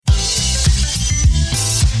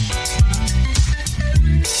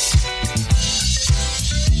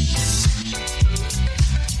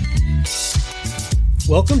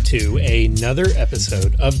Welcome to another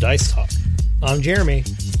episode of Dice Talk. I'm Jeremy.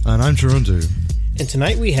 And I'm Gerundu. And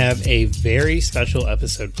tonight we have a very special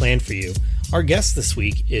episode planned for you. Our guest this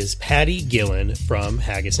week is Paddy Gillen from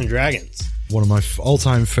Haggis and Dragons. One of my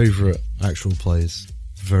all-time favourite actual plays.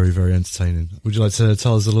 Very, very entertaining. Would you like to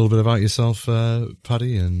tell us a little bit about yourself,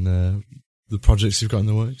 Paddy, and the projects you've got in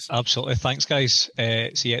the works? Absolutely. Thanks, guys.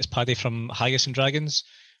 It's Paddy from Haggis and Dragons,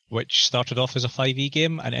 which started off as a 5e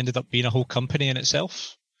game and ended up being a whole company in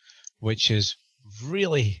itself, which is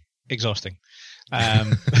really exhausting.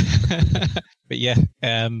 But yeah,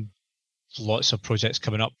 lots of projects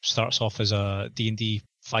coming up. Starts off as a D&D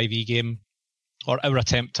 5e game, or our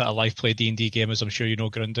attempt at a live play D&D game, as I'm sure you know,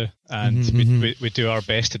 Grundu, and we do our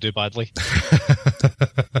best to do badly.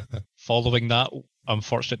 Following that, I'm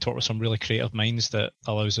fortunate to work with some really creative minds that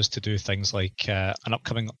allows us to do things like an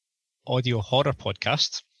upcoming audio horror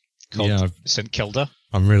podcast called St. Kilda.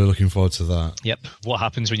 I'm really looking forward to that. Yep. What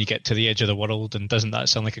happens when you get to the edge of the world, and doesn't that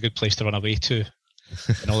sound like a good place to run away to?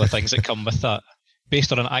 And all the things that come with that.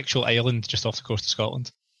 Based on an actual island just off the coast of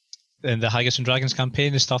Scotland. And the Haggis and Dragons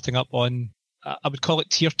campaign is starting up on, I would call it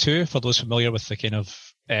Tier 2, for those familiar with the kind of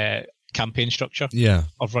campaign structure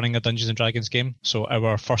of running a Dungeons and Dragons game. So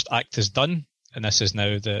our first act is done, and this is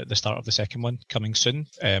now the start of the second one, coming soon.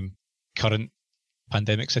 Current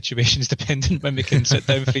pandemic situations dependent when we can sit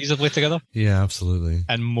down feasibly together. Yeah, absolutely.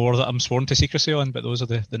 And more that I'm sworn to secrecy on, but those are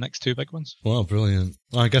the next two big ones. Well, brilliant.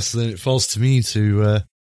 I guess then it falls to me to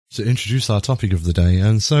introduce our topic of the day.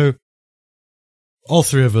 And so all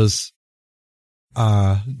three of us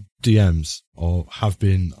are DMs, or have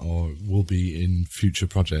been, or will be in future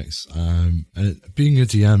projects. And being a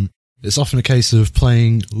DM, it's often a case of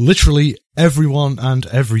playing literally everyone and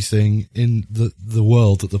everything in the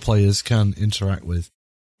world that the players can interact with.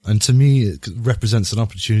 And to me, it represents an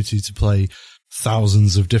opportunity to play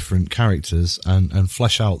thousands of different characters and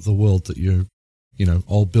flesh out the world that you're,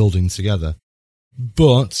 all building together.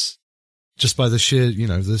 But just by the sheer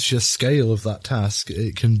scale of that task,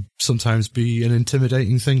 it can sometimes be an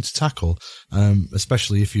intimidating thing to tackle,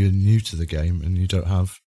 especially if you're new to the game and you don't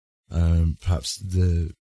have perhaps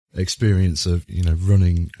the experience of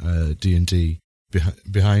running D&D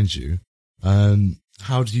behind you.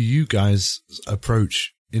 How do you guys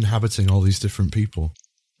approach inhabiting all these different people?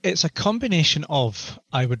 It's a combination of,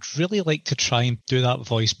 I would really like to try and do that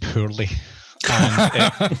voice poorly.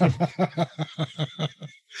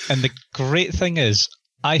 And the great thing is,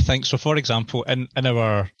 I think, so for example, in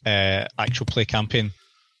our actual play campaign,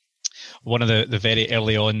 one of the very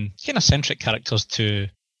early on kind of centric characters to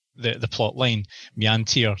the plot line,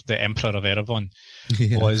 Miantir, the Emperor of Erevan,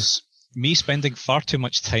 was me spending far too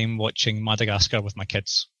much time watching Madagascar with my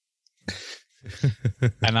kids.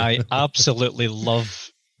 And I absolutely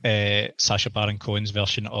love Sacha Baron Cohen's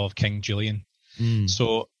version of King Julian.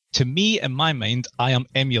 So to me, in my mind, I am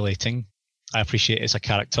emulating. I appreciate it's a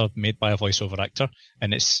character made by a voiceover actor,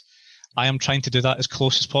 and I am trying to do that as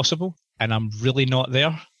close as possible, and I'm really not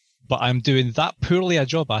there, but I'm doing that poorly a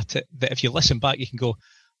job at it that if you listen back, you can go,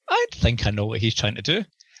 I think I know what he's trying to do,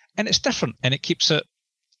 and it's different, and it keeps it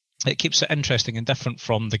interesting and different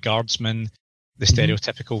from the guardsman, the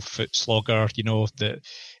stereotypical foot slogger, the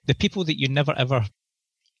people that you never ever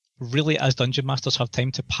really as dungeon masters have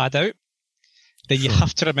time to pad out. Then you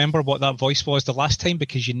have to remember what that voice was the last time,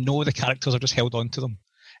 because the characters are just held on to them,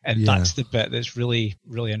 and that's the bit that's really,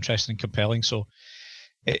 really interesting and compelling. So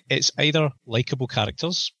it's either likable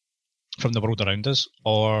characters from the world around us,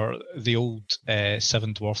 or the old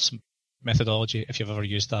Seven Dwarfs methodology, if you've ever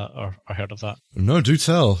used that or heard of that. No, do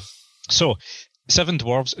tell. So Seven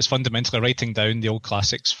Dwarfs is fundamentally writing down the old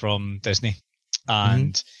classics from Disney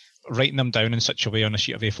and writing them down in such a way on a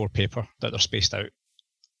sheet of A4 paper that they're spaced out,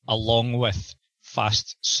 along with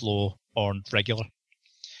fast, slow, or regular.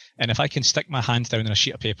 And if I can stick my hand down on a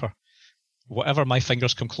sheet of paper, whatever my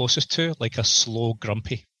fingers come closest to, like a slow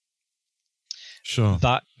grumpy,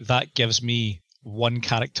 that gives me one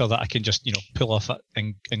character that I can just pull off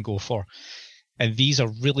and go for. And these are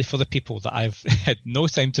really for the people that I've had no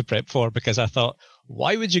time to prep for, because I thought,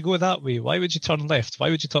 why would you go that way? Why would you turn left? Why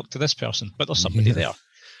would you talk to this person? But there's somebody there.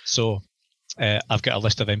 So I've got a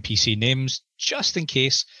list of NPC names just in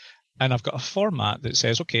case, and I've got a format that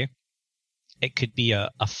says, okay, it could be a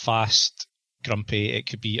fast grumpy, it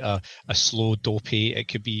could be a slow dopey, it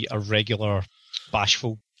could be a regular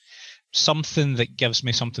bashful, something that gives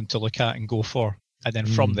me something to look at and go for. And then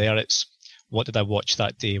from there, it's, what did I watch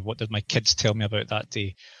that day? What did my kids tell me about that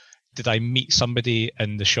day? Did I meet somebody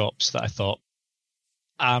in the shops that I thought,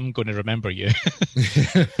 I'm going to remember you?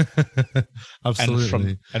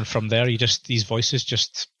 Absolutely. And from there, these voices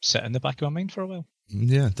just sit in the back of my mind for a while.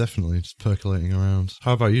 Yeah, definitely. Just percolating around.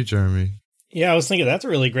 How about you, Jeremy? Yeah, I was thinking that's a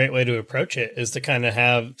really great way to approach it, is to kind of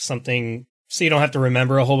have something so you don't have to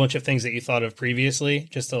remember a whole bunch of things that you thought of previously,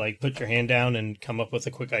 just to like put your hand down and come up with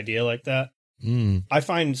a quick idea like that. I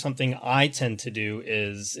find something I tend to do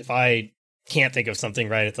is if I can't think of something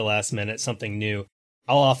right at the last minute, something new,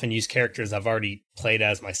 I'll often use characters I've already played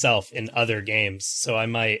as myself in other games. So I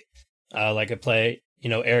might, I play,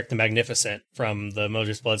 Eric the Magnificent from the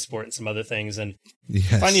Modus Bloodsport and some other things. And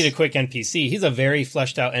if I need a quick NPC, he's a very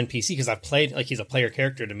fleshed out NPC because I've played, he's a player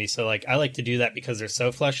character to me. So I like to do that because they're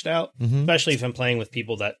so fleshed out, especially if I'm playing with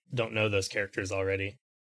people that don't know those characters already.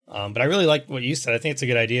 But I really like what you said. I think it's a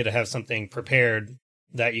good idea to have something prepared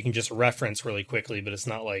that you can just reference really quickly, but it's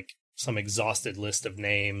not like some exhausted list of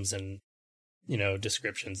names and,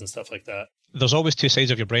 descriptions and stuff like that. There's always two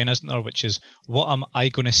sides of your brain, isn't there? Which is, what am I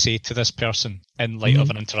going to say to this person in light of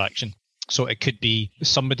an interaction? So it could be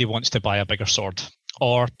somebody wants to buy a bigger sword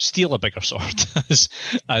or steal a bigger sword,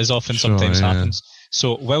 as often sometimes happens.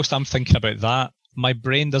 So whilst I'm thinking about that, my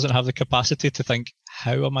brain doesn't have the capacity to think,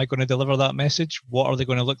 how am I going to deliver that message? What are they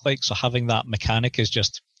going to look like? So having that mechanic is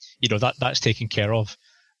just, that's taken care of.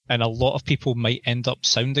 And a lot of people might end up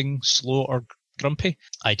sounding slow or grumpy.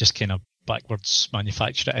 I just kind of backwards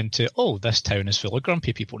manufacture it into, this town is full of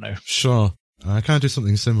grumpy people now. Sure. I kind of do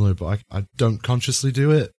something similar, but I don't consciously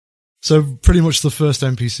do it. So pretty much the first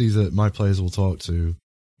NPC that my players will talk to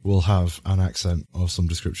will have an accent of some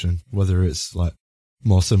description, whether it's like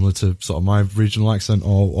more similar to sort of my regional accent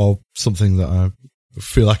or something that I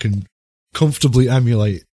feel I can comfortably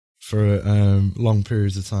emulate for long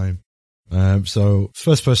periods of time. So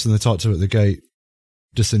first person they talk to at the gate,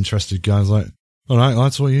 disinterested guy's like, all right,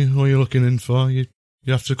 lads, what are you looking in for? You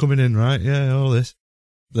have to come in, right? Yeah, all this.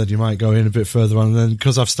 Then you might go in a bit further on, and then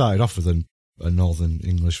because I've started off with a northern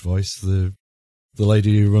English voice, the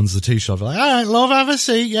lady who runs the tea shop, like, all right, love, have a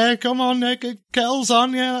seat. Yeah, come on, kettle's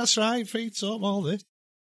on. Yeah, that's right. Feet up, all this.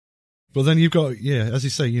 But then you've got, as you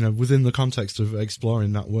say, within the context of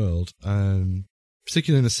exploring that world,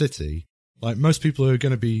 particularly in a city, like most people are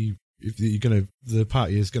going to be, the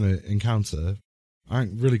party is going to encounter,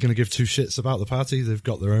 aren't really going to give two shits about the party. They've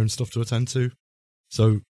got their own stuff to attend to.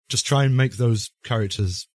 So just try and make those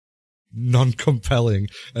characters non-compelling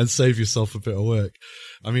and save yourself a bit of work.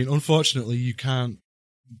 I mean, unfortunately, you can't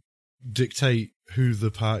dictate who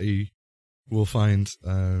the party will find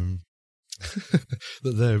that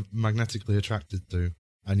they're magnetically attracted to.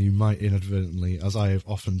 And you might inadvertently, as I have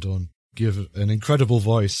often done, give an incredible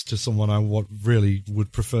voice to someone I really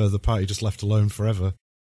would prefer the party just left alone forever.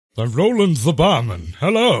 I'm Roland the barman.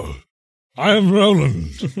 Hello. I am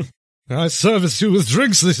Roland. I service you with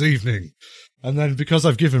drinks this evening. And then because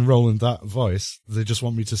I've given Roland that voice, they just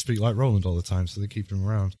want me to speak like Roland all the time, so they keep him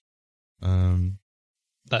around.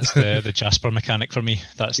 That's the Jasper mechanic for me.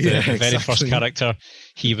 That's the very first character.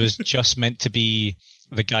 He was just meant to be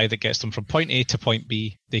the guy that gets them from point A to point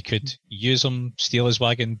B. They could use him, steal his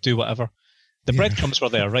wagon, do whatever. The breadcrumbs were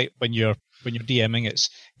there, right? When you're DMing, it's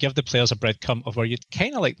give the players a breadcrumb of where you'd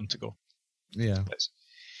kind of like them to go. Yeah.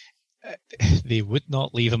 They would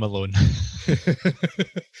not leave him alone.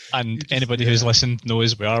 And anybody who's listened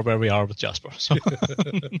knows we are where we are with Jasper. So.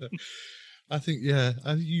 I think,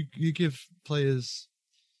 you give players...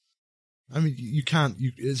 I mean, you can't...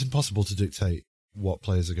 it's impossible to dictate what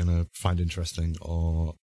players are going to find interesting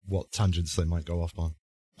or what tangents they might go off on.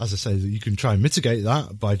 As I say, you can try and mitigate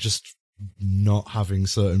that by just not having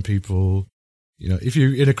certain people... if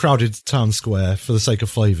you're in a crowded town square, for the sake of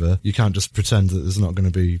flavour, you can't just pretend that there's not going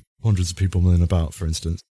to be hundreds of people milling about, for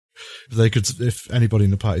instance. If anybody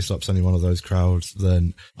in the party stops any one of those crowds,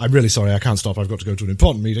 then I'm really sorry, I can't stop, I've got to go to an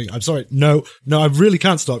important meeting. I'm sorry, no, I really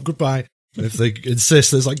can't stop, goodbye. And if they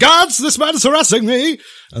insist, there's like, guards, this man is harassing me!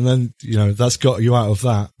 And then, that's got you out of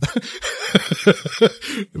that.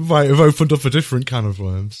 It might have opened up a different can of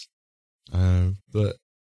worms. But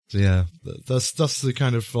yeah, that's the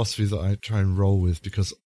kind of philosophy that I try and roll with,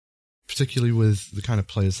 because particularly with the kind of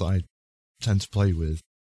players that I tend to play with,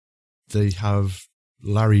 they have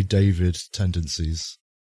Larry David tendencies.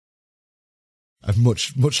 And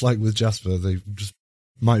much like with Jasper, they just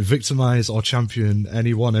might victimize or champion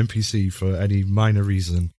any one NPC for any minor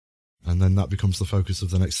reason, and then that becomes the focus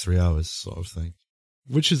of the next 3 hours, sort of thing.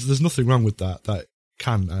 Which is, there's nothing wrong with that. That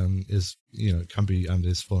can and is, can be and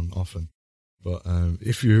is fun often. But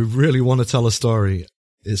if you really want to tell a story,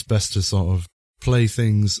 it's best to sort of play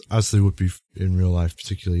things as they would be in real life,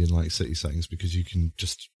 particularly in like city settings, because you can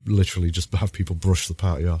just literally just have people brush the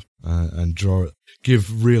party off and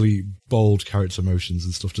give really bold character motions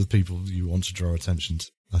and stuff to the people you want to draw attention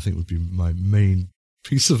to. I think would be my main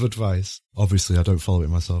piece of advice. Obviously, I don't follow it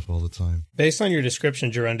myself all the time. Based on your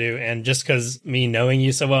description, Gerundu, and just because me knowing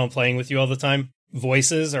you so well and playing with you all the time,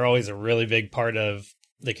 voices are always a really big part of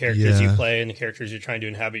the characters you play and the characters you're trying to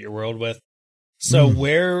inhabit your world with. So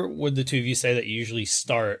where would the two of you say that you usually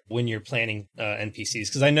start when you're planning NPCs?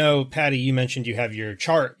 Because I know, Paddy, you mentioned you have your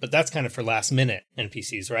chart, but that's kind of for last minute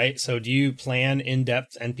NPCs, right? So do you plan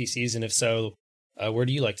in-depth NPCs? And if so, where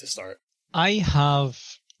do you like to start? I have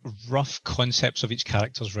rough concepts of each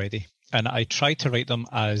character's ready, and I try to write them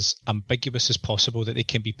as ambiguous as possible that they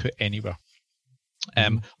can be put anywhere.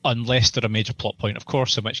 Unless they're a major plot point, of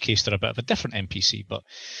course, in which case they're a bit of a different NPC. But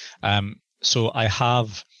so I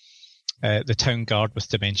have the town guard with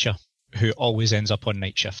dementia who always ends up on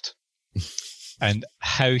night shift, and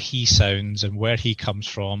how he sounds and where he comes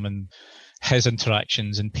from and his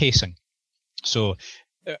interactions and pacing. So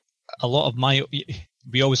a lot of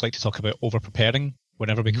we always like to talk about over preparing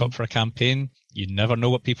whenever we come for a campaign. You never know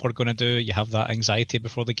what people are going to do. You have that anxiety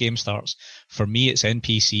before the game starts. For me, it's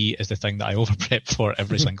NPC is the thing that I over prep for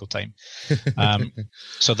every single time.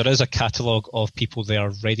 So there is a catalogue of people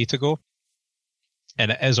there ready to go. And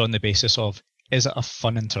it is on the basis of, is it a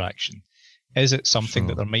fun interaction? Is it something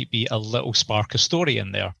that there might be a little spark of story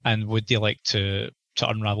in there? And would they like to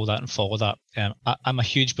unravel that and follow that? I'm a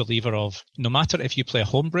huge believer of, no matter if you play a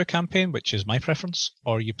homebrew campaign, which is my preference,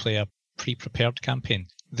 or you play a pre-prepared campaign,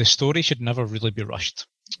 the story should never really be rushed.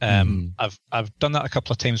 I've done that a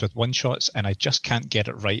couple of times with one-shots, and I just can't get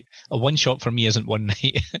it right. A one-shot for me isn't one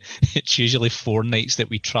night. It's usually 4 nights that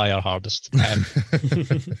we try our hardest.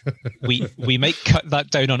 We might cut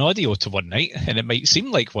that down on audio to one night, and it might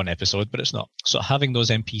seem like one episode, but it's not. So having those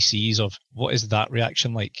NPCs of what is that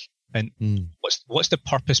reaction like, and what's the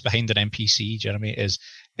purpose behind an NPC, Jeremy,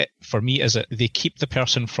 for me, is it they keep the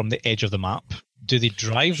person from the edge of the map? Do they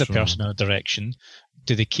drive the person in a direction?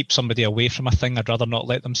 Do they keep somebody away from a thing I'd rather not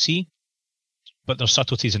let them see? But there's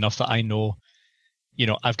subtleties enough that I know,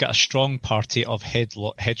 I've got a strong party of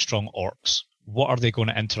headstrong orcs. What are they going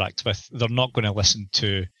to interact with? They're not going to listen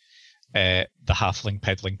to the halfling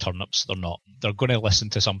peddling turnips. They're not. They're going to listen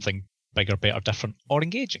to something bigger, better, different, or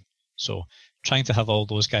engaging. So trying to have all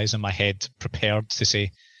those guys in my head prepared to say,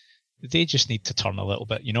 they just need to turn a little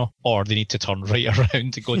bit, or they need to turn right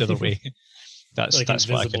around to go the other way. That's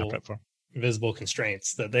what I can prep for. Invisible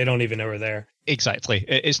constraints that they don't even know are there. Exactly.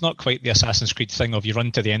 It's not quite the Assassin's Creed thing of you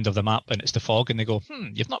run to the end of the map and it's the fog and they go,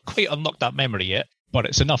 you've not quite unlocked that memory yet. But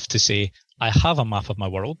it's enough to say, I have a map of my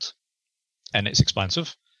world and it's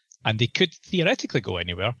expansive, and they could theoretically go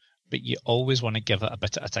anywhere, but you always want to give it a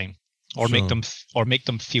bit at a time, or make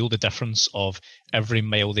them feel the difference of every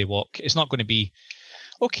mile they walk. It's not going to be,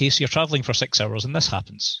 okay, so you're traveling for 6 hours and this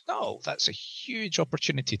happens. No, that's a huge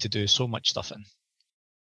opportunity to do so much stuff in.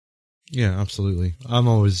 Yeah, absolutely. I'm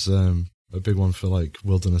always a big one for like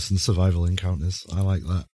wilderness and survival encounters. I like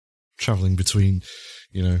that. Traveling between,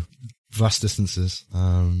 vast distances.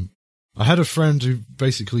 I had a friend who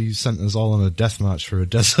basically sent us all on a death match for a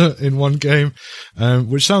desert in one game,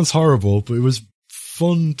 which sounds horrible, but it was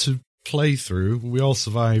fun to play through. We all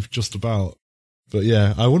survived just about. But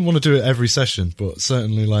yeah, I wouldn't want to do it every session, but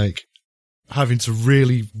certainly like having to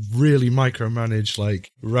really, really micromanage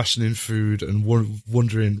like rationing food and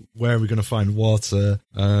wondering where we're going to find water,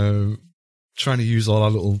 trying to use all our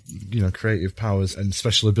little, creative powers and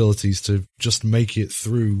special abilities to just make it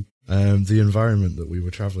through the environment that we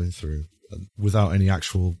were traveling through without any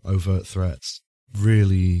actual overt threats.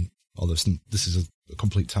 Really, although this is a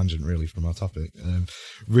complete tangent really from our topic,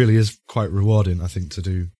 really is quite rewarding, I think, to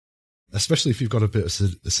do. Especially if you've got a bit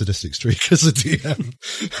of a sadistic streak as a DM.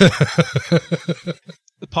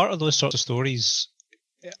 Part of those sorts of stories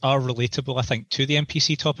are relatable, I think, to the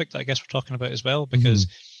NPC topic that I guess we're talking about as well, because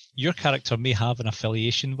your character may have an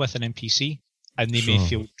affiliation with an NPC, and they may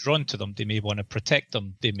feel drawn to them. They may want to protect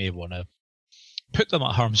them. They may want to put them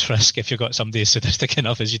at harm's risk if you've got somebody as sadistic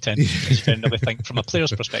enough as you generally think from a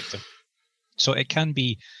player's perspective. So it can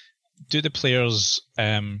be, do the players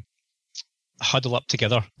huddle up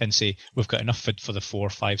together and say, we've got enough food for the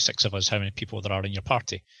 4, 5, 6 of us, how many people there are in your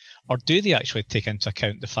party? Or do they actually take into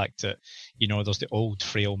account the fact that, there's the old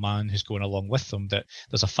frail man who's going along with them, that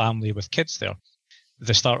there's a family with kids there?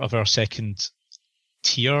 The start of our second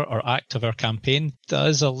tier or act of our campaign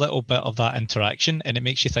does a little bit of that interaction, and it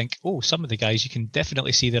makes you think, some of the guys, you can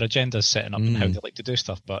definitely see their agendas setting up and how they like to do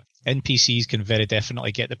stuff, but NPCs can very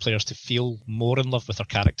definitely get the players to feel more in love with their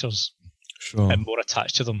characters and more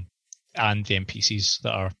attached to them, and the NPCs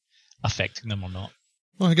that are affecting them or not.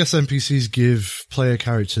 Well, I guess NPCs give player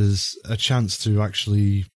characters a chance to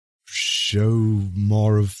actually show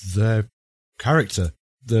more of their character,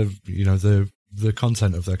 the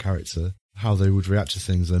content of their character, how they would react to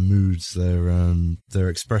things, their moods, their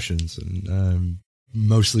expressions, and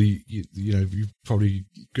mostly, you know, you're probably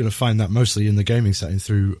going to find that mostly in the gaming setting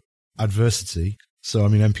through adversity. So, I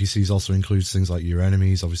mean, NPCs also includes things like your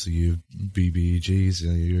enemies, obviously your BBEGs, you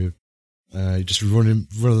know, your just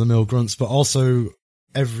run-of-the-mill grunts, but also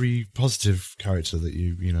every positive character that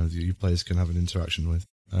your players can have an interaction with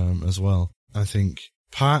as well. I think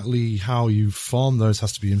partly how you form those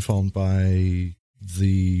has to be informed by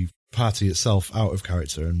the party itself out of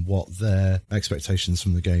character and what their expectations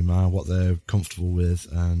from the game are, what they're comfortable with,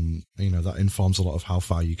 and, you know, that informs a lot of how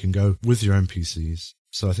far you can go with your NPCs.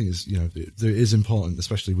 So I think it's, you know, it is important,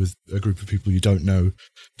 especially with a group of people you don't know,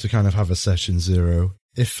 to kind of have a session zero,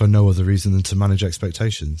 if for no other reason than to manage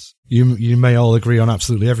expectations. You may all agree on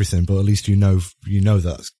absolutely everything, but at least you know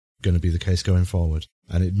that's going to be the case going forward.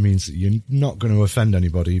 And it means that you're not going to offend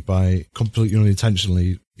anybody by completely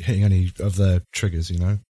unintentionally hitting any of their triggers, you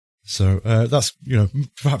know? So that's, you know,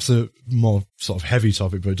 perhaps a more sort of heavy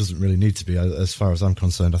topic, but it doesn't really need to be as far as I'm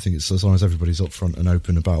concerned. I think it's as long as everybody's upfront and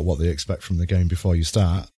open about what they expect from the game before you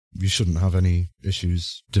start, you shouldn't have any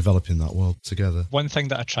issues developing that world together. One thing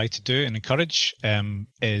that I try to do and encourage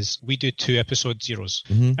is we do 2 episode zeros.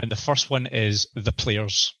 Mm-hmm. And the first one is the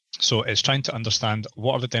players. So it's trying to understand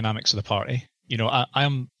what are the dynamics of the party. You know, I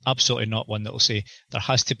am absolutely not one that will say there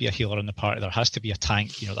has to be a healer in the party, there has to be a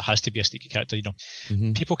tank, you know, there has to be a sneaky character. You know,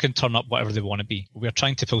 Mm-hmm. people can turn up whatever they want to be. We're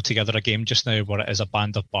trying to pull together a game just now where it is a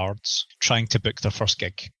band of bards trying to book their first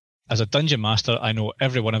gig. As a dungeon master, I know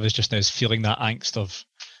every one of us just now is feeling that angst of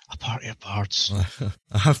a party of bards.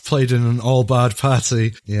 I have played in an all-bard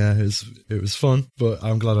party. Yeah, it was fun, but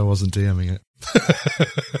I'm glad I wasn't DMing it.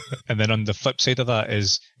 And then on the flip side of that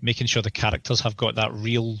is making sure the characters have got that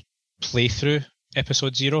real playthrough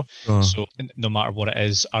episode 0. Oh. So no matter what it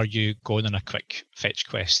is, are you going on a quick fetch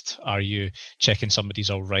quest? Are you checking somebody's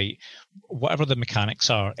all right? Whatever the mechanics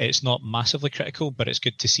are, it's not massively critical, but it's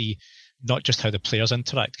good to see not just how the players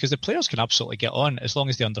interact, because the players can absolutely get on as long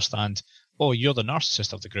as they understand, oh, you're the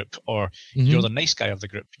narcissist of the group, or you're the nice guy of the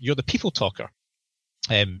group, you're the people talker.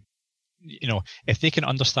 You know, if they can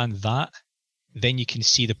understand that, then you can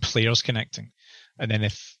see the players connecting. And then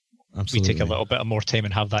if Absolutely. we take a little bit more time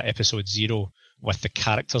and have that episode 0 with the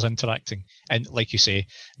characters interacting. And like you say,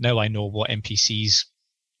 now I know what NPCs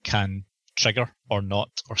can trigger or not,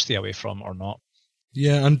 or stay away from or not.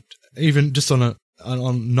 Yeah, and even just on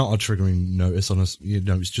not a triggering notice,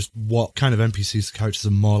 it's just what kind of NPCs the characters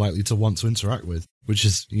are more likely to want to interact with, which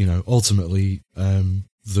is, you know, ultimately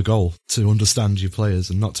the goal, to understand your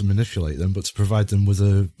players and not to manipulate them, but to provide them with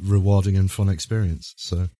a rewarding and fun experience.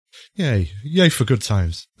 So, yay for good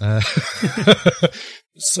times.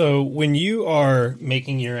 So when you are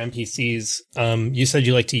making your NPCs, you said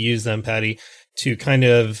you like to use them, Paddy, to kind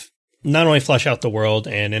of not only flesh out the world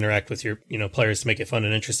and interact with your, you know, players to make it fun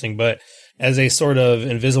and interesting, but as a sort of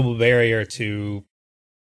invisible barrier to,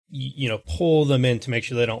 you know, pull them in to make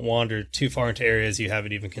sure they don't wander too far into areas you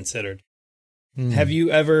haven't even considered. Have you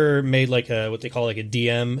ever made like what they call like a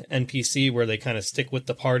DM NPC where they kind of stick with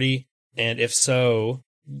the party? And if so,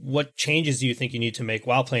 what changes do you think you need to make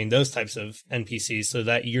while playing those types of NPCs so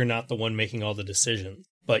that you're not the one making all the decisions,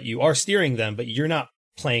 but you are steering them, but you're not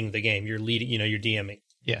playing the game. You're leading, you know, you're DMing.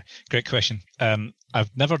 Yeah, great question.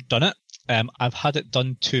 I've never done it. I've had it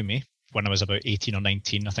done to me when I was about 18 or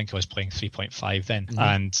 19. I think I was playing 3.5 then. Mm-hmm.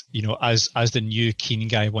 And, you know, as the new keen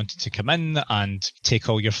guy wanted to come in and take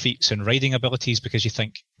all your feats and riding abilities, because you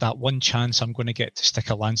think that one chance I'm going to get to stick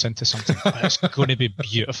a lance into something, it's going to be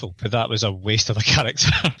beautiful. But that was a waste of a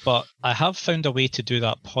character. But I have found a way to do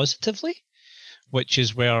that positively, which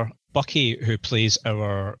is where Bucky, who plays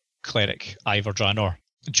our cleric, Ivor Dranor,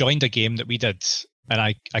 joined a game that we did. And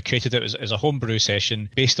I created it as a homebrew session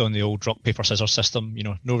based on the old rock, paper, scissors system, you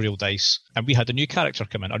know, no real dice. And we had a new character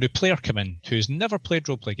come in, a new player come in, who's never played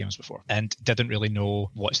roleplay games before and didn't really know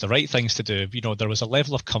what's the right things to do. You know, there was a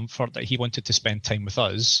level of comfort that he wanted to spend time with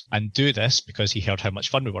us and do this because he heard how much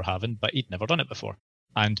fun we were having, but he'd never done it before.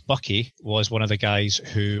 And Bucky was one of the guys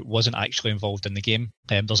who wasn't actually involved in the game.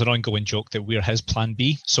 There's an ongoing joke that we're his plan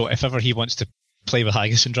B. So if ever he wants to play with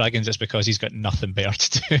Haggis and Dragons, it's because he's got nothing better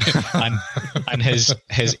to do and his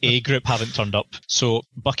A group haven't turned up. So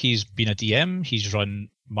Bucky's been a DM. He's run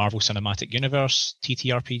Marvel Cinematic Universe,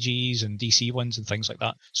 TTRPGs and DC ones and things like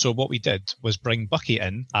that. So what we did was bring Bucky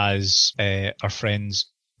in as our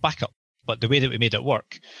friend's backup. But the way that we made it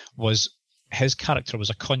work was his character was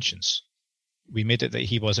a conscience. We made it that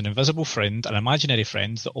he was an invisible friend, an imaginary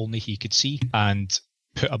friend that only he could see, and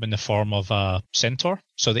put him in the form of a centaur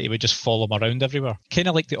so that he would just follow him around everywhere. Kind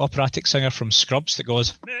of like the operatic singer from Scrubs that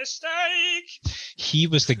goes, "Mistake!" He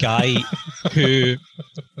was the guy who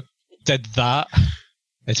did that.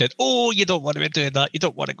 It said, "Oh, you don't want to be doing that. You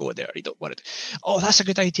don't want to go there. You don't want to. Oh, that's a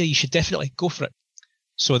good idea. You should definitely go for it."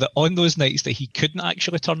 So that on those nights that he couldn't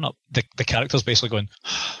actually turn up, the character's basically going,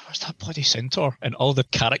 oh, "Where's that bloody centaur?" And all the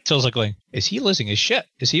characters are going, "Is he losing his shit?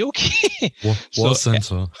 Is he okay?" What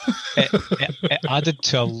centaur? It added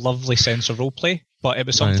to a lovely sense of roleplay, but it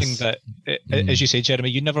was something that, as you say,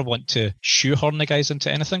 Jeremy, you never want to shoehorn the guys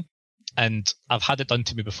into anything. And I've had it done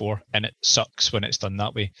to me before, and it sucks when it's done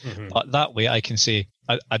that way. Mm-hmm. But that way I can say,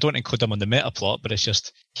 I don't include them on the meta plot, but it's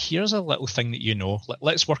just, here's a little thing that you know.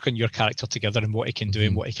 Let's work on your character together and what he can do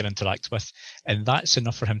and what he can interact with. And that's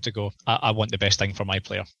enough for him to go, I want the best thing for my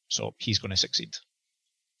player, so he's going to succeed.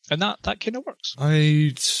 And that kind of works.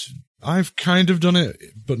 I've kind of done it,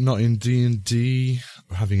 but not in D&D,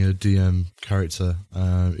 having a DM character.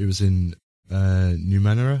 It was in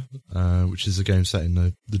Numenera, which is a game set in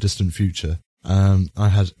the distant future. I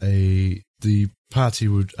had the party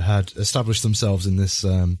had established themselves in this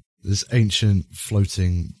ancient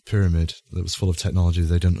floating pyramid that was full of technology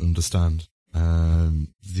they didn't understand.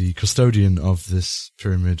 The custodian of this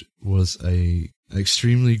pyramid was an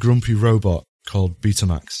extremely grumpy robot called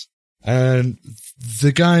Betamax. And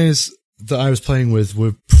the guys that I was playing with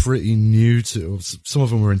were pretty new to, some of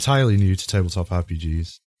them were entirely new to tabletop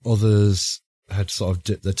RPGs. Others had sort of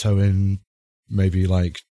dipped their toe in maybe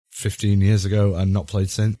like 15 years ago and not played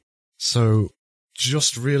since. So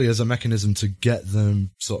just really as a mechanism to get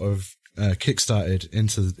them sort of kickstarted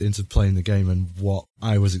into playing the game and what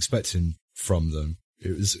I was expecting from them.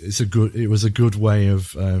 It was a good way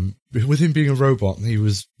of, with him being a robot, he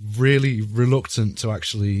was really reluctant to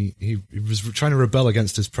actually, he was trying to rebel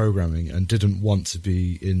against his programming and didn't want to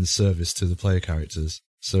be in service to the player characters.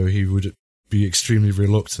 So he would be extremely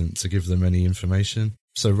reluctant to give them any information.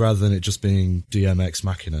 So rather than it just being DMX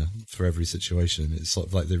Machina for every situation, it's sort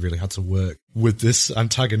of like they really had to work with this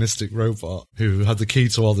antagonistic robot who had the key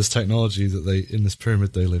to all this technology that in this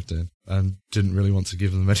pyramid they lived in, and didn't really want to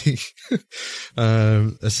give them any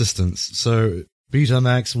assistance. So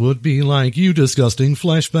Betamax would be like, "You disgusting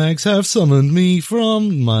fleshbags have summoned me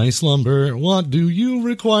from my slumber. What do you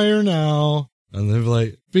require now?" And they're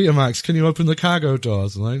like, "Betamax, can you open the cargo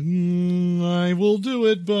doors?" I'm like, I will do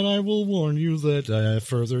it, but I will warn you that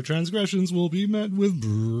further transgressions will be met with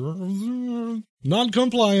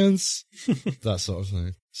non-compliance. That sort of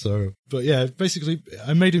thing. So, but yeah, basically,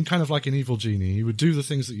 I made him kind of like an evil genie. He would do the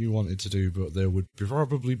things that you wanted to do, but there would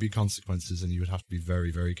probably be consequences, and you would have to be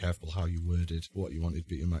very, very careful how you worded what you wanted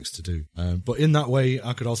Betamax to do. But in that way,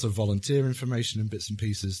 I could also volunteer information in bits and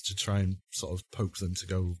pieces to try and sort of poke them to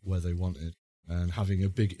go where they wanted. And having a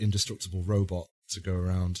big indestructible robot to go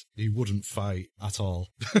around, he wouldn't fight at all.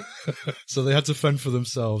 So they had to fend for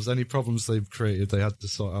themselves. Any problems they've created, they had to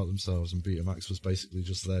sort out themselves. And Betamax was basically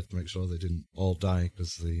just there to make sure they didn't all die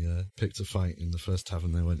because they picked a fight in the first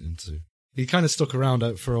tavern they went into. He kind of stuck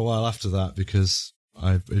around for a while after that because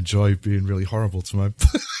I enjoy being really horrible to my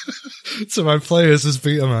to my players as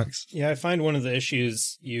Betamax. Yeah, I find one of the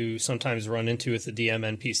issues you sometimes run into with the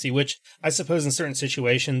DM NPC, which I suppose in certain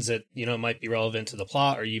situations it might be relevant to the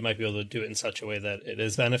plot, or you might be able to do it in such a way that it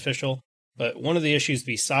is beneficial. But one of the issues,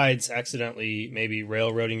 besides accidentally maybe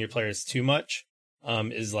railroading your players too much,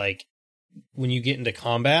 is like when you get into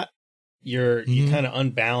combat, you kind of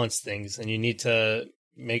unbalance things, and you need to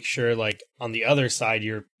make sure, like on the other side,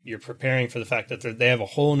 you're preparing for the fact that they have a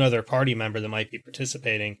whole nother party member that might be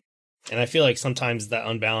participating. And I feel like sometimes that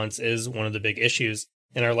unbalance is one of the big issues.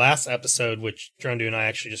 In our last episode, which Drondu and I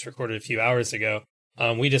actually just recorded a few hours ago,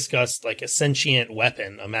 we discussed like a sentient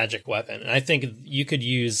weapon, a magic weapon. And I think you could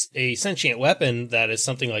use a sentient weapon that is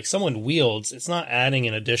something like someone wields. It's not adding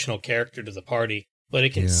an additional character to the party, but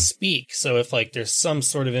it can speak. So if like there's some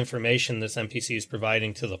sort of information this NPC is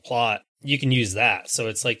providing to the plot, you can use that. So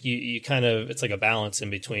it's like you kind of, it's like a balance in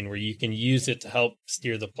between where you can use it to help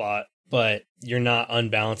steer the plot, but you're not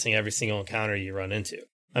unbalancing every single encounter you run into.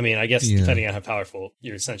 I mean, I guess depending on how powerful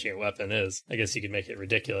your sentient weapon is, I guess you could make it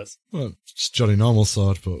ridiculous. Well, it's Johnny Normal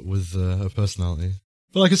Sword, but with a personality.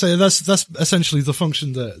 But like I say, that's essentially the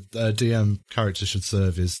function that a DM character should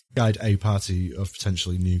serve, is guide a party of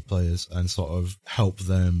potentially new players and sort of help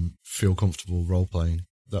them feel comfortable role-playing.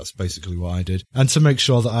 That's basically what I did. And to make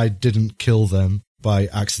sure that I didn't kill them by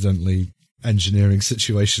accidentally engineering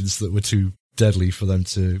situations that were too deadly for them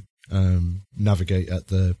to navigate at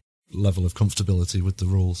the level of comfortability with the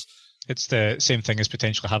rules. It's the same thing as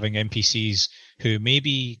potentially having NPCs who may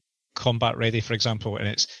be combat ready, for example, and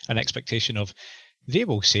it's an expectation of, they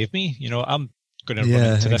will save me. I'm going to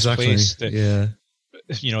run into this place.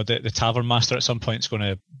 The tavern master at some point is going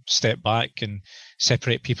to step back and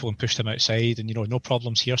separate people and push them outside, and no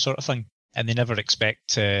problems here, sort of thing. And they never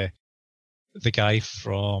expect to the guy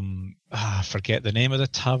from, I forget the name of the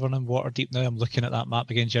tavern in Waterdeep now. I'm looking at that map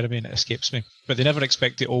again, Jeremy, and it escapes me. But they never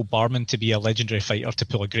expect the old barman to be a legendary fighter to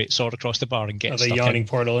pull a great sword across the bar and get the Yawning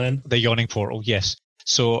Portal in. The Yawning Portal, yes.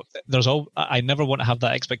 So I never want to have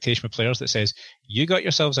that expectation with players that says, you got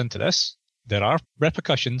yourselves into this, there are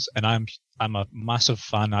repercussions, and I'm a massive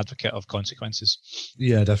fan advocate of consequences.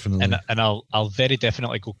 Yeah, definitely. And I'll very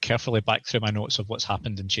definitely go carefully back through my notes of what's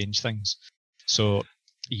happened and change things. So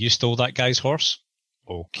you stole that guy's horse?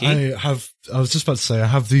 Okay. I was just about to say, I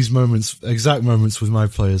have these exact moments with my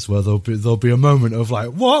players where there'll be a moment of like,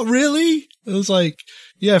 what, really? It was like,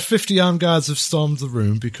 yeah, 50 armed guards have stormed the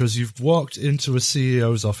room because you've walked into a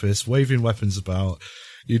CEO's office waving weapons about.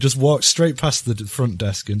 You just walked straight past the front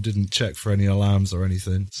desk and didn't check for any alarms or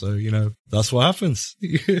anything. So, that's what happens.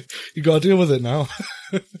 You got to deal with it now.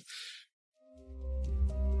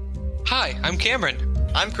 Hi, I'm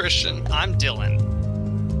Cameron. I'm Christian. I'm Dylan.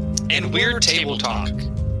 And we're Table Talk.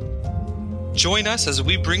 Join us as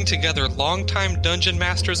we bring together longtime dungeon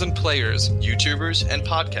masters and players, YouTubers and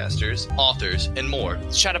podcasters, authors, and more.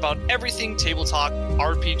 Chat about everything Table Talk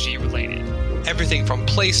RPG related. Everything from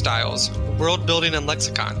play styles, world building and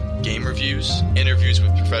lexicon, game reviews, interviews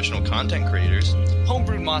with professional content creators,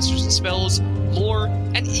 homebrewed monsters and spells, lore,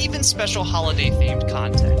 and even special holiday-themed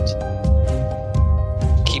content.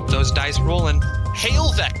 Keep those dice rolling. Hail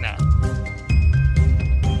Vecna!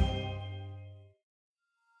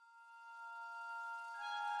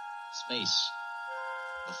 Space.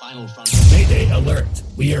 The final frontier. Mayday alert.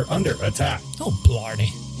 We are under attack. Oh,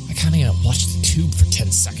 blarney. I kinda gotta watch the tube for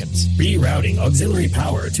 10 seconds. Rerouting auxiliary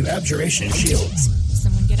power to abjuration shields.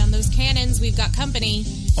 Someone get on those cannons. We've got company.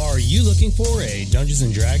 Are you looking for a Dungeons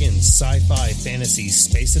 & Dragons sci-fi fantasy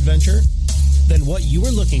space adventure? Then what you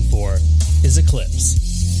are looking for is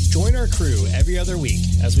Eclipse. Join our crew every other week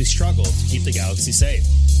as we struggle to keep the galaxy safe.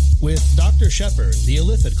 With Dr. Shepard, the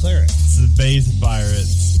Illithid cleric. Space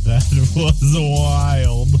pirates. That was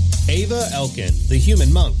wild. Ava Elkin, the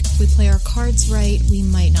human monk. If we play our cards right, we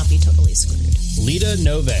might not be totally screwed. Lita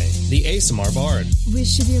Nove, the ASMR bard. We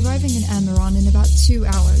should be arriving in Amaron in about 2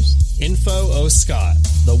 hours. Info O. Scott,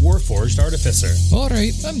 the Warforged artificer.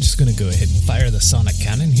 Alright, I'm just gonna go ahead and fire the sonic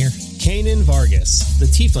cannon here. Kanan Vargas, the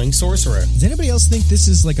tiefling sorcerer. Does anybody else think this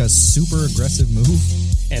is like a super aggressive move?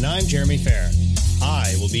 And I'm Jeremy Fair.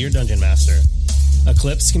 I will be your dungeon master.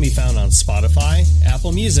 Eclipse can be found on Spotify,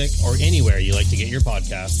 Apple Music, or anywhere you like to get your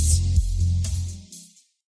podcasts.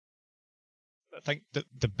 I think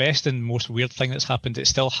the best and most weird thing that's happened,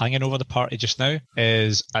 it's still hanging over the party just now,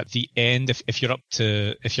 is at the end, if you're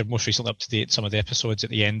most recently up to date, some of the episodes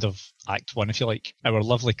at the end of Act 1, if you like, our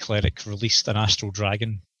lovely cleric released an astral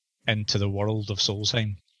dragon into the world of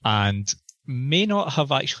Solsheim, and may not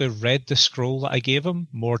have actually read the scroll that I gave him,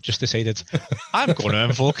 more just decided, I'm going to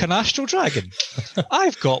invoke an astral dragon.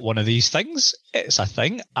 I've got one of these things. It's a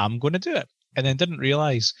thing. I'm going to do it. And then didn't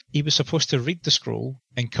realise he was supposed to read the scroll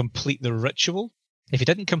and complete the ritual. If he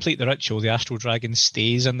didn't complete the ritual, the astral dragon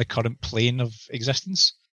stays in the current plane of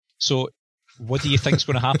existence. So what do you think is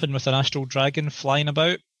going to happen with an astral dragon flying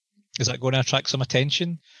about? Is that going to attract some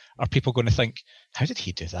attention? Are people going to think, how did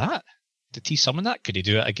he do that? Did he summon that? Could he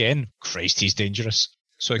do it again? Christ, he's dangerous.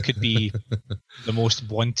 So it could be the most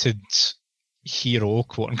wanted hero,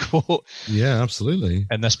 quote unquote. Yeah, absolutely.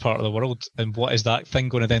 In this part of the world. And what is that thing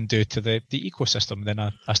going to then do to the ecosystem? Then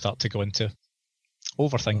I start to go into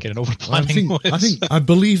overthinking and overplanning. I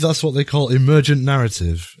believe that's what they call emergent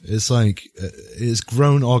narrative. It's like, it's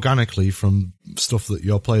grown organically from stuff that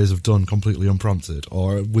your players have done completely unprompted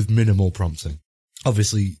or with minimal prompting.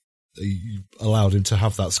 Obviously, you allowed him to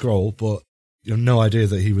have that scroll, but you have no idea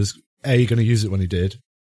that he was A, going to use it when he did,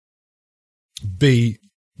 B,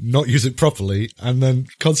 not use it properly, and then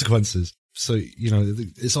consequences. So,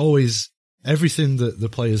 it's always everything that the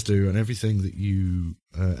players do and everything that you,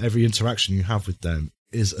 every interaction you have with them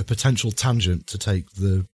is a potential tangent to take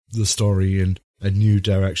the story in a new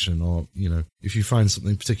direction. Or, if you find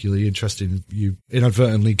something particularly interesting, you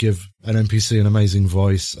inadvertently give an NPC an amazing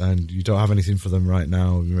voice and you don't have anything for them right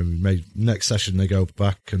now. Next session they go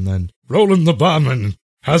back and then, Roland the barman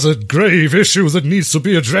has a grave issue that needs to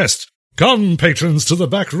be addressed. Come, patrons, to the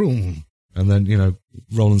back room. And then,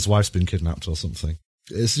 Roland's wife's been kidnapped or something.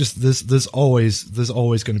 It's just, there's always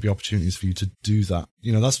going to be opportunities for you to do that.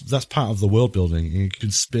 That's part of the world building. You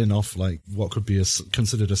can spin off like what could be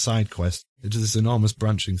considered a side quest into this enormous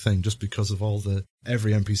branching thing just because of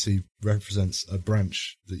every NPC represents a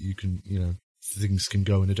branch that you can, things can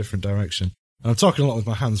go in a different direction. And I'm talking a lot with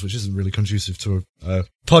my hands, which isn't really conducive to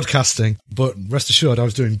podcasting, but rest assured I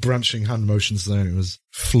was doing branching hand motions there and it was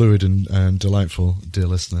fluid and delightful, dear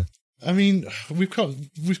listener. I mean, we've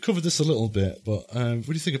covered this a little bit, but what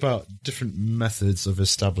do you think about different methods of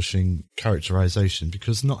establishing characterization?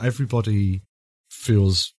 Because not everybody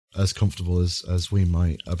feels as comfortable as we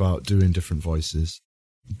might about doing different voices.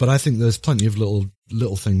 But I think there's plenty of little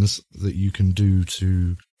things that you can do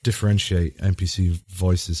to differentiate NPC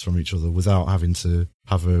voices from each other without having to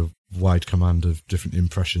have a wide command of different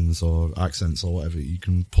impressions or accents or whatever you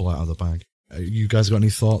can pull out of the bag. You guys got any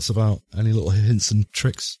thoughts about any little hints and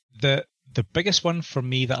tricks? The biggest one for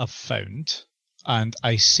me that I've found, and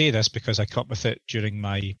I say this because I came up with it during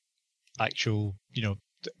my actual,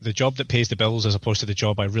 the job that pays the bills as opposed to the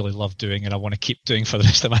job I really love doing and I want to keep doing for the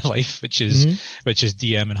rest of my life, which is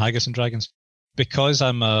DM and Haggis and Dragons. Because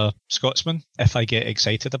I'm a Scotsman, if I get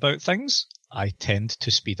excited about things, I tend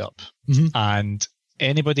to speed up. And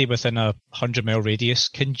anybody within a 100-mile radius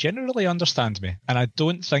can generally understand me. And I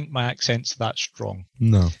don't think my accent's that strong.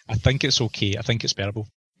 No. I think it's okay. I think it's bearable.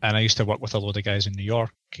 And I used to work with a load of guys in New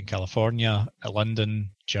York, in California,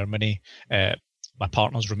 London, Germany. My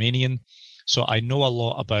partner's Romanian. So I know a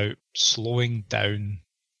lot about slowing down,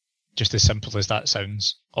 just as simple as that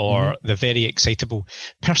sounds, or the very excitable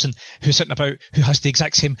person who's sitting about, who has the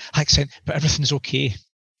exact same accent, but everything's okay.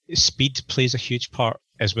 Speed plays a huge part,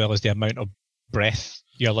 as well as the amount of breath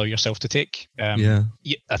you allow yourself to take. I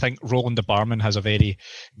think Roland the barman has a very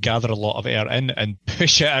gather a lot of air in and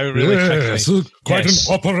push it out really quickly. Quite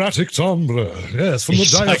an operatic timbre. Yes, from the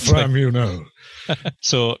diaphragm,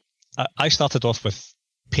 So I started off with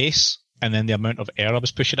pace and then the amount of air I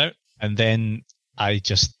was pushing out, and then I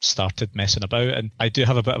just started messing about. And I do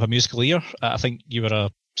have a bit of a musical ear. I think you were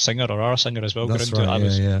a singer or are a singer as well. That's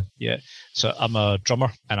right, yeah. So I'm a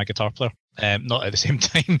drummer and a guitar player. Not at the same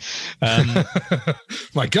time.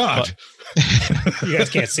 My God. You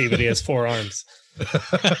guys can't see, but he has 4 arms.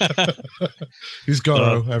 He's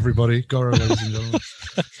Goro, everybody. Goro, ladies and gentlemen.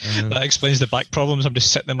 That explains the back problems. I'm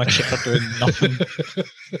just sitting in my chair doing nothing.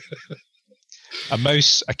 A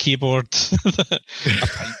mouse, a keyboard, a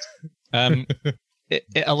pint.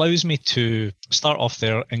 It allows me to start off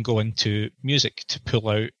there and go into music to pull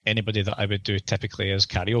out anybody that I would do typically as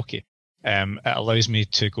karaoke. It allows me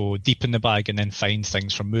to go deep in the bag and then find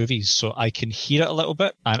things from movies, so I can hear it a little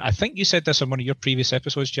bit. And I think you said this on one of your previous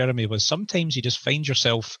episodes, Jeremy, was sometimes you just find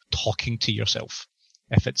yourself talking to yourself.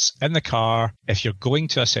 If it's in the car, if you're going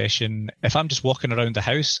to a session, if I'm just walking around the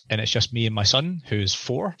house and it's just me and my son, who's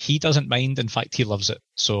 4, he doesn't mind. In fact, he loves it.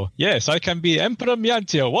 So, yes, I can be Emperor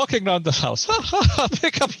Myantia walking around the house. Ha ha ha,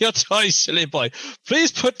 pick up your toys, silly boy.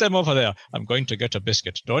 Please put them over there. I'm going to get a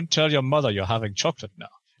biscuit. Don't tell your mother you're having chocolate now.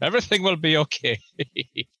 Everything will be okay.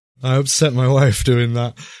 I upset my wife doing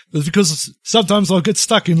that. It's because sometimes I'll get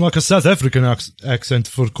stuck in like a South African accent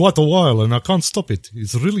for quite a while and I can't stop it.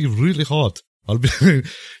 It's really, really hard. I'll be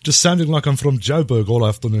just sounding like I'm from Joburg all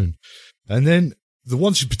afternoon. And then the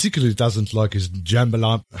one she particularly doesn't like is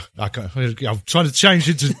Jambalaya. I'm trying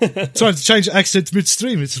to change accent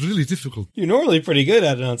midstream. It's really difficult. You're normally pretty good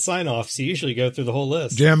at it on sign-offs. You usually go through the whole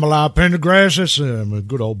list. Jambalaya Pendergrass. I'm a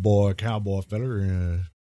good old boy, cowboy feller.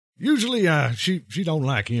 Usually, she don't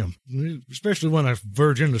like him, especially when I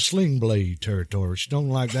verge into sling blade territory. She don't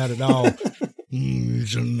like that at all. You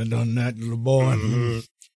shouldn't have done that, little boy.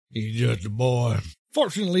 He's just a boy.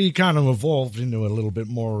 Fortunately, he kind of evolved into a little bit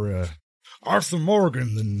more Arthur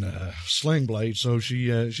Morgan than Sling Blade, so she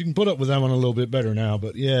can put up with that one a little bit better now.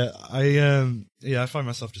 But I find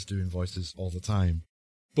myself just doing voices all the time.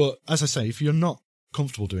 But as I say, if you're not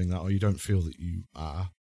comfortable doing that, or you don't feel that you are,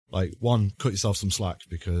 like, one, cut yourself some slack,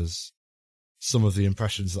 because some of the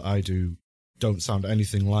impressions that I do don't sound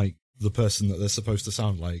anything like the person that they're supposed to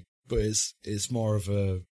sound like. But it's more of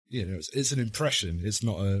a, it's an impression. It's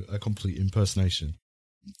not a complete impersonation.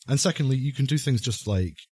 And secondly, you can do things just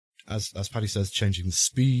like, as Paddy says, changing the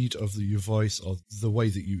speed of your voice or the way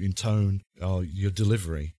that you intone or your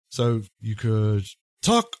delivery. So you could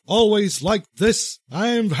talk always like this. I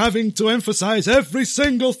am having to emphasize every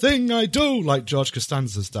single thing I do, like George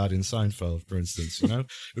Costanza's dad in Seinfeld, for instance,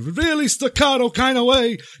 really staccato kind of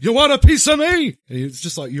way. You want a piece of me? And it's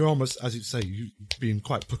just like you're almost, as you say, you being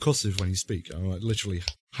quite percussive when you speak. I'm like literally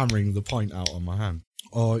hammering the point out on my hand.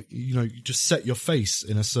 Or, you just set your face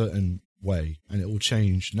in a certain way and it will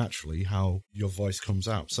change naturally how your voice comes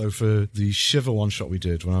out. So for the Shiver one shot we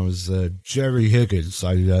did when I was Jerry Higgins,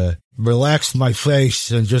 I relaxed my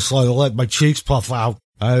face and just let my cheeks puff out.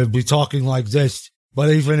 I'd be talking like this, but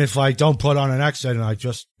even if I don't put on an accent and I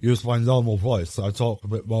just use my normal voice, I talk a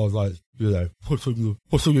bit more like, putting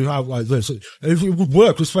you out like this. It would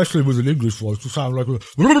work, especially with an English voice, to sound like a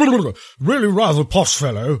really rather posh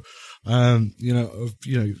fellow.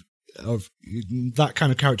 that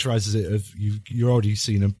kind of characterizes it. Of you're already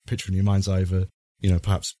seeing a picture in your mind's eye of a,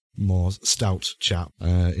 perhaps more stout chap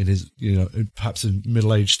in his, perhaps a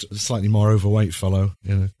middle-aged, slightly more overweight fellow.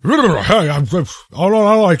 Hey,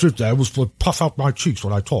 all I did there was puff out my cheeks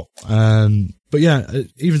when I talk. But yeah,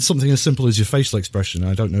 even something as simple as your facial expression.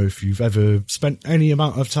 I don't know if you've ever spent any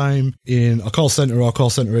amount of time in a call center or call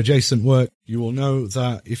center adjacent work. You will know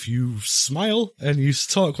that if you smile and you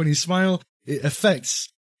talk when you smile, it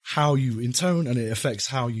affects how you intone and it affects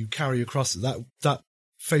how you carry across that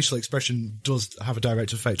facial expression does have a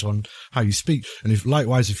direct effect on how you speak. And if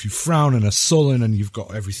you frown and are sullen and you've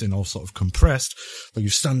got everything all sort of compressed, like you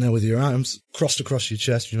stand there with your arms crossed across your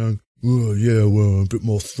chest, oh yeah, well, a bit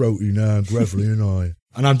more throaty now, gravelly,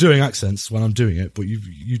 and I'm doing accents when I'm doing it, but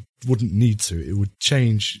you wouldn't need to. It would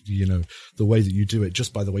change, the way that you do it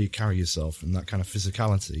just by the way you carry yourself, and that kind of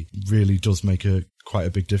physicality really does make quite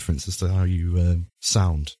a big difference as to how you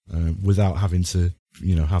sound, without having to,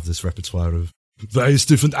 have this repertoire of various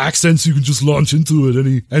different accents you can just launch into at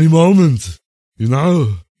any moment,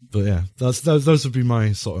 But yeah, those would be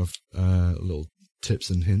my sort of little tips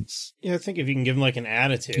and hints. Yeah, I think if you can give them like an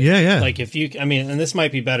attitude. Yeah. Like and this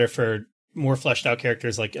might be better for more fleshed out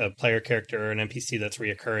characters, like a player character or an NPC that's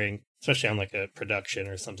reoccurring, especially on like a production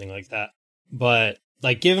or something like that. But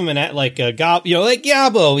like give him like a like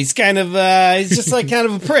Gabo. He's kind of he's just like kind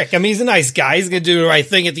of a prick. I mean, he's a nice guy. He's gonna do the right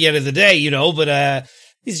thing at the end of the day, but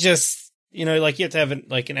he's just. Like you have to have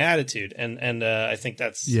an attitude, and I think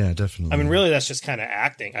that's definitely. I mean, really, that's just kind of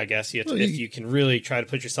acting, I guess. You have to, if you can really try to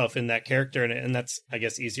put yourself in that character, and that's, I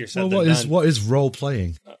guess, easier said than done. What is role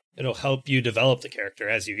playing? It'll help you develop the character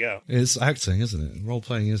as you go. It's acting, isn't it? Role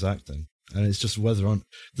playing is acting, and it's just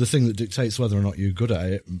the thing that dictates whether or not you're good at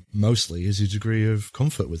it. Mostly is your degree of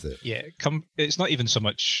comfort with it. Yeah, it's not even so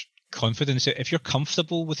much confidence. If you're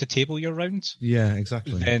comfortable with the table you're around, yeah,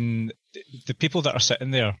 exactly. Then the people that are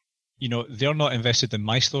sitting there, they're not invested in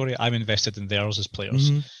my story. I'm invested in theirs as players.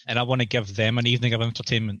 Mm-hmm. And I want to give them an evening of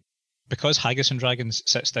entertainment. Because Haggis and Dragons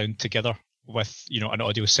sits down together with, an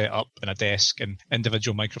audio setup and a desk and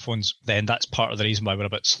individual microphones, then that's part of the reason why we're a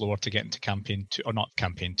bit slower to get into campaign 2, or not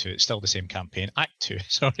campaign 2, it's still the same campaign, Act 2,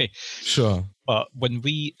 sorry. Sure. But when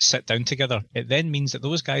we sit down together, it then means that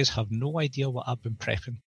those guys have no idea what I've been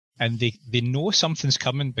prepping. And they know something's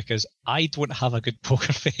coming because I don't have a good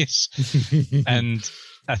poker face. And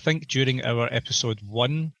I think during our episode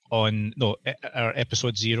 0 on the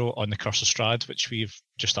Curse of Strahd, which we've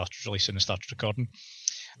just started releasing and started recording,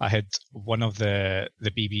 I had one of the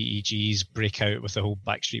BBEGs break out with the whole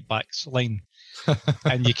Backstreet Backs line.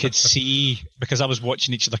 And you could see, because I was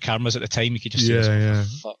watching each of the cameras at the time, you could just see, for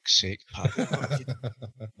fuck's sake, Paddy.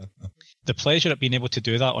 The pleasure of being able to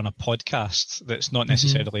do that on a podcast that's not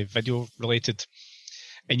necessarily video related,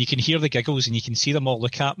 and you can hear the giggles and you can see them all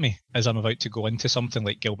look at me as I'm about to go into something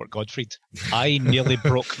like Gilbert Gottfried. I nearly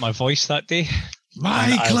broke my voice that day.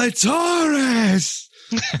 My clitoris!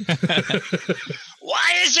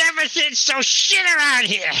 Why is everything so shit around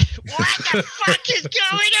here? What the fuck is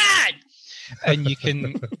going on? And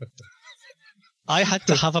I had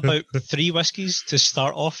to have about 3 whiskeys to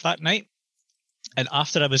start off that night. And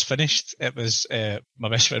after I was finished, it was my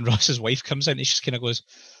best friend Ross's wife comes in and she just kind of goes,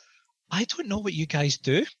 I don't know what you guys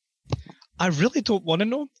do. I really don't want to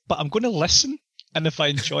know, but I'm going to listen. And if I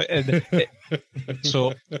enjoy it,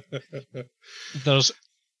 so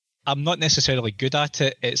I'm not necessarily good at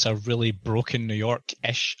it. It's a really broken New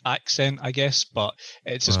York-ish accent, I guess, but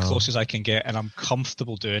it's as close as I can get, and I'm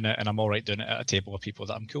comfortable doing it, and I'm all right doing it at a table of people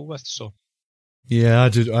that I'm cool with. So, yeah, I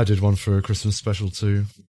did one for a Christmas special too.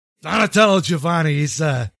 Donatello Giovanni, he's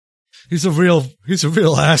a real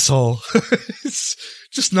asshole. He's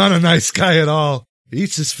just not a nice guy at all. He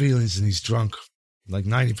eats his feelings and he's drunk. Like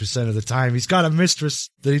 90% of the time. He's got a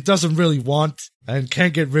mistress that he doesn't really want and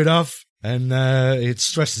can't get rid of. And it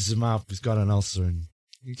stresses him out. He's got an ulcer and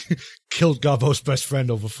he killed Gabbo's best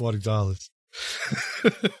friend over $40.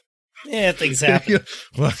 Yeah, things happen.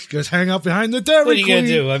 Well, just hang out behind the Dairy What are you Queen. going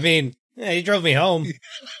to do? I mean, he drove me home.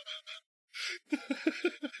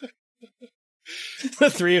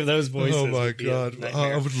 The 3 of those voices. Oh my God.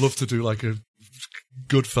 I would love to do like a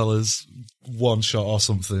Goodfellas one shot or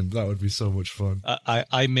something. That would be so much fun.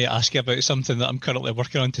 I may ask you about something that I'm currently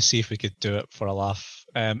working on to see if we could do it for a laugh.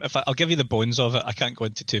 I'll give you the bones of it. I can't go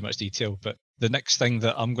into too much detail, but the next thing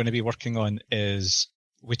that I'm going to be working on is,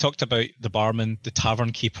 we talked about the barman, the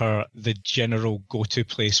tavern keeper, the general go-to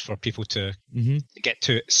place for people to get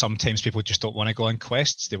to. Sometimes people just don't want to go on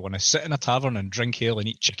quests. They want to sit in a tavern and drink ale and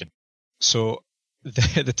eat chicken. So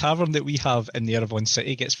the tavern that we have in the Erevan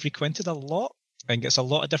city gets frequented a lot and gets a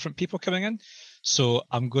lot of different people coming in. So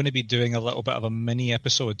I'm going to be doing a little bit of a mini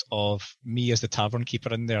episode of me as the tavern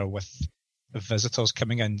keeper in there with visitors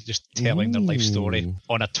coming in, just telling their life story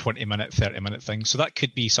on a 20-minute, 30-minute thing. So that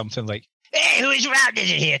could be something like, hey, who's rounded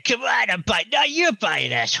in here? Come on, I'm buying. No, you're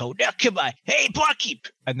buying, asshole. Now, come on. Hey, barkeep.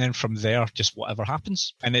 And then from there, just whatever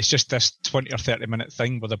happens. And it's just this 20 or 30-minute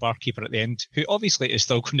thing with the barkeeper at the end, who obviously is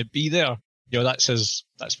still going to be there. You know, that's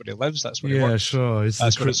where he lives, that's where he works. Sure.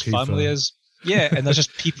 That's where his family is. Yeah, and there's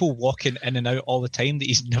just people walking in and out all the time that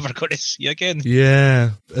he's never going to see again.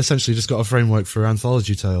 Yeah, essentially just got a framework for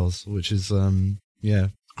anthology tales, which is,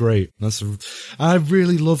 great. I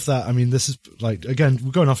really love that. I mean, this is like, again,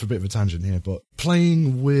 we're going off a bit of a tangent here, but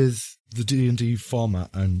playing with the D&D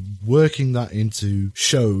format and working that into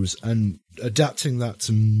shows and adapting that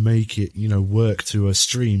to make it, work to a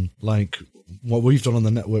stream, like what we've done on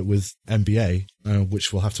the network with NBA,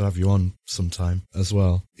 which we'll have to have you on sometime as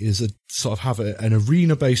well, is have an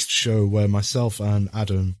arena-based show where myself and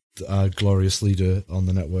Adam, our glorious leader on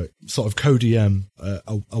the network, sort of co-DM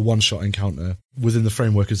a one-shot encounter within the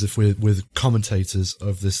framework as if we're commentators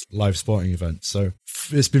of this live sporting event. So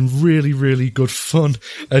it's been really, really good fun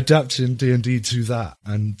adapting D&D to that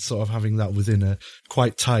and sort of having that within a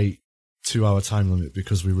quite tight 2-hour time limit,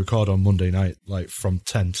 because we record on Monday night, like from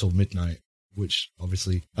 10 till midnight, which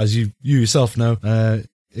obviously, as you yourself know,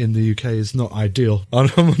 in the UK is not ideal on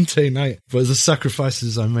a Monday night. But as the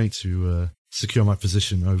sacrifices I make to secure my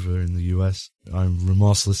position over in the US, I'm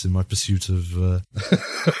remorseless in my pursuit of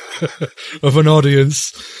of an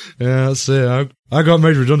audience. Yeah, that's it. I got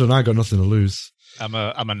made redundant. I got nothing to lose. I'm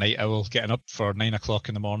a night owl. Getting up for 9 o'clock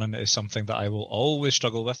in the morning is something that I will always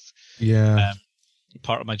struggle with. Yeah.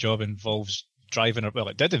 Part of my job involves driving. Well,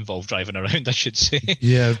 it did involve driving around, I should say.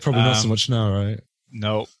 Yeah, probably not so much now, right?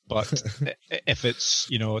 No, but if it's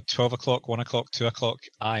 12 o'clock, 1 o'clock, 2 o'clock,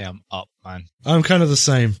 I am up, man. I'm kind of the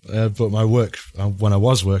same, but my work, when I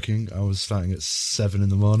was working, I was starting at 7 in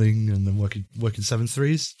the morning and then working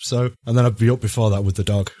 7/3s. So, and then I'd be up before that with the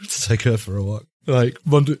dog to take her for a walk. Like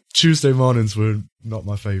Tuesday mornings were not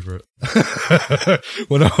my favourite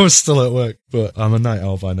when I was still at work, but I'm a night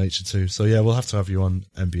owl by nature too. So yeah, we'll have to have you on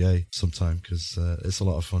NBA sometime, because it's a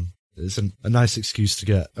lot of fun. It's a nice excuse to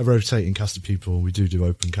get a rotating cast of people. We do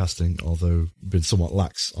open casting, although we've been somewhat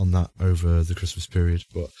lax on that over the Christmas period.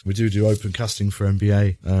 But we do open casting for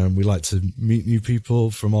NBA. We like to meet new people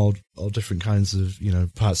from all different kinds of,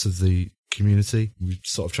 parts of the community. We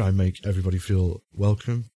sort of try and make everybody feel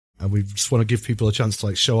welcome. And we just want to give people a chance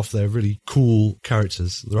to show off their really cool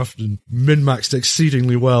characters. They're often min-maxed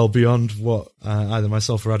exceedingly well beyond what either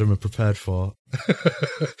myself or Adam are prepared for.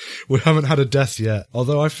 We haven't had a death yet,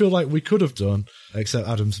 although I feel like we could have done, except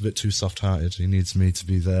Adam's a bit too soft-hearted. He needs me to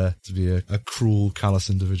be there, to be a cruel, callous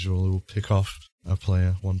individual who will pick off a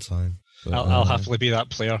player one time. But, I'll happily be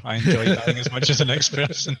that player. I enjoy dying as much as the next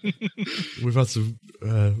person. We've had some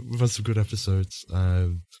good episodes,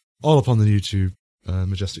 all up on the YouTube.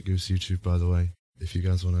 Majestic Goose YouTube, by the way, if you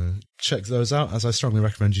guys want to check those out, as I strongly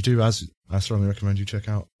recommend you do, as I strongly recommend you check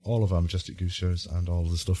out all of our Majestic Goose shows and all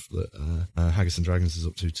of the stuff that Haggis and Dragons is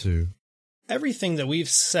up to too. Everything that we've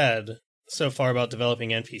said so far about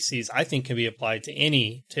developing NPCs, I think can be applied to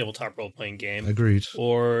any tabletop role-playing game. Agreed.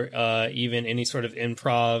 Or even any sort of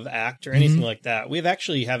improv act or anything like that.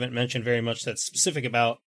 We haven't mentioned very much that's specific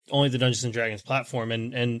about only the Dungeons & Dragons platform.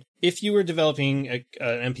 And if you were developing an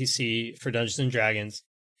NPC for Dungeons & Dragons,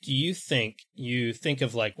 do you think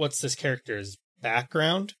of what's this character's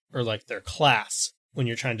background or their class when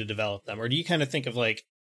you're trying to develop them? Or do you kind of think of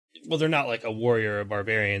they're not a warrior or a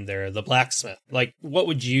barbarian, they're the blacksmith. What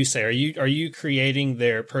would you say? Are you creating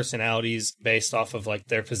their personalities based off of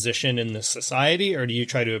their position in the society? Or do you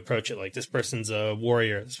try to approach it this person's a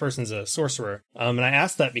warrior, this person's a sorcerer? And I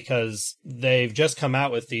ask that because they've just come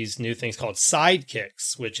out with these new things called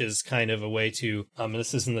sidekicks, which is kind of a way to,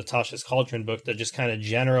 this is in the Tasha's Cauldron book, that just kind of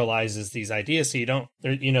generalizes these ideas. So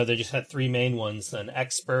they just had 3 main ones: an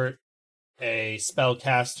expert, a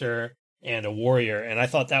spellcaster, and a warrior. And I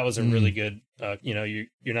thought that was a really good, you're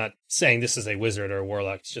not saying this is a wizard or a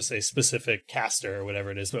warlock, it's just a specific caster or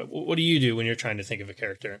whatever it is. But what do you do when you're trying to think of a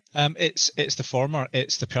character? It's the former.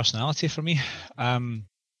 It's the personality for me.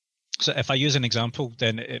 So if I use an example,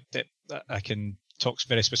 then I can talk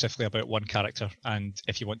very specifically about one character. And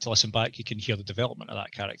if you want to listen back, you can hear the development of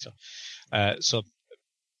that character. So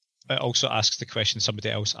it also asks the question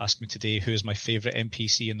somebody else asked me today: who is my favourite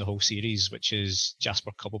NPC in the whole series? Which is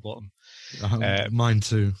Jasper Cobblebottom. Mine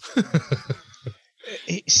too.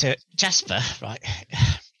 It's Jasper, right?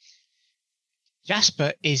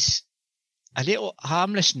 Jasper is a little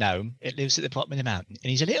harmless gnome. It lives at the bottom of the mountain,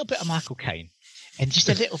 and he's a little bit of Michael Caine, and just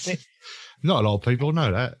a little bit. Not a lot of people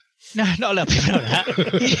know that. No, not a lot of people know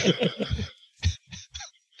that.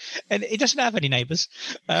 And he doesn't have any neighbours.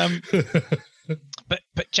 But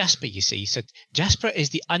Jasper, you see, so Jasper is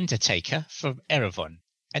the Undertaker from Erebon.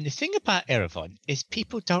 And the thing about Erebon is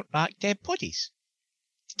people don't like dead bodies.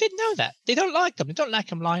 They didn't know that. They don't like them. They don't like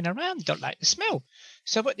them lying around. They don't like the smell.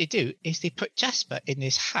 So what they do is they put Jasper in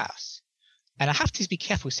this house. And I have to be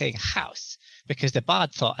careful saying house because the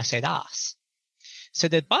bard thought I said arse. So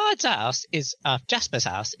the bard's house is, Jasper's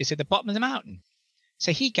house is at the bottom of the mountain.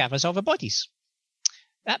 So he gathers all the bodies.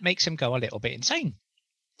 That makes him go a little bit insane.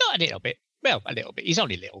 Not a little bit. Well, a little bit. He's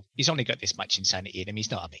only little. He's only got this much insanity in him.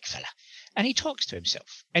 He's not a big fella. And he talks to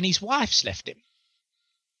himself. And his wife's left him.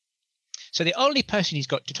 So the only person he's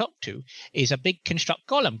got to talk to is a big construct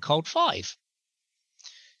golem called Five.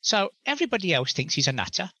 So everybody else thinks he's a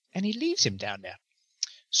nutter, and he leaves him down there.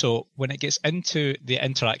 So when it gets into the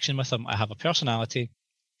interaction with him, I have a personality.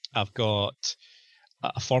 I've got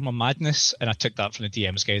a form of madness, and I took that from the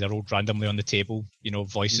DM's guide. I rolled randomly on the table,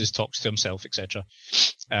 voices, talks to himself, etc.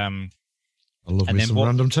 I love me some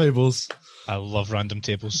random tables. I love random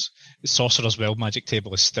tables. The Sorcerer's Well magic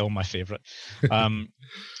table is still my favourite.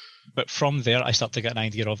 But from there, I start to get an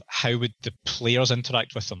idea of how would the players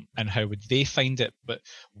interact with them and how would they find it. But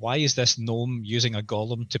why is this gnome using a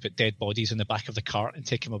golem to put dead bodies in the back of the cart and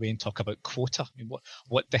take him away and talk about quota? I mean,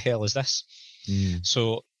 what the hell is this?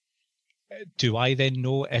 So do I then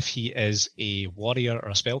know if he is a warrior or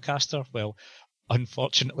a spellcaster? Well,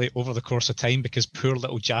 unfortunately, over the course of time, because poor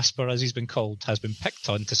little Jasper, as he's been called, has been picked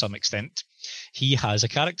on to some extent, he has a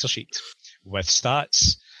character sheet with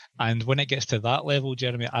stats. And when it gets to that level,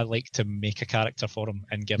 Jeremy, I like to make a character for him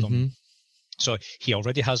and give him. So he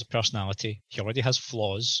already has a personality. He already has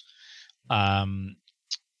flaws.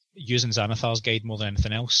 Using Xanathar's guide more than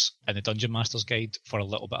anything else, and the Dungeon Master's guide for a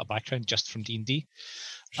little bit of background just from D&D.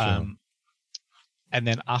 Sure. And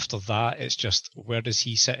then after that, it's just, where does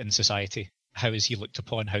he sit in society? How is he looked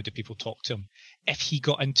upon? How do people talk to him? If he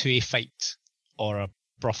got into a fight or a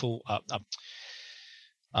brothel,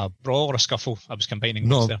 a brawl or a scuffle, I was combining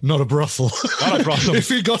words there. Not a brothel. Not a brothel. If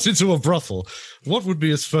he got into a brothel, what would be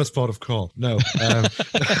his first port of call? No.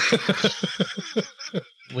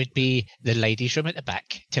 Would be the ladies' room at the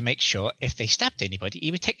back to make sure if they stabbed anybody,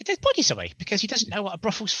 he would take the dead bodies away because he doesn't know what a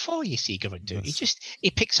brothel's for, you see, Gurundu.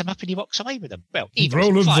 He picks them up and he walks away with them. Well,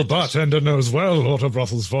 Roland the bartender knows well what a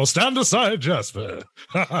brothel's for. Stand aside, Jasper.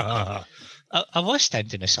 I was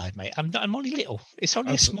standing aside, mate. I'm only little. It's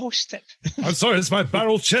only a small step. I'm sorry, it's my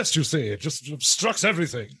barrel chest, you see. It just obstructs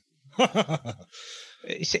everything.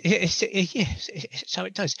 So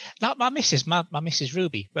it does. Like my missus, my Mrs.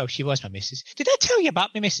 Ruby. Well, she was my missus. Did I tell you about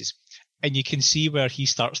my missus? And you can see where he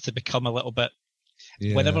starts to become a little bit...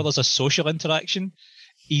 Whenever there's a social interaction,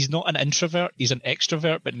 he's not an introvert, he's an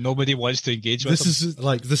extrovert, but nobody wants to engage with him.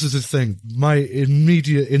 This is the thing. My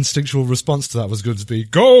immediate instinctual response to that was going to be,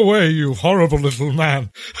 go away, you horrible little man.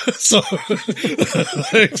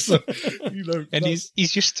 And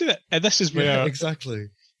he's used to it. And this is where... exactly.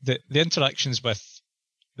 The interactions with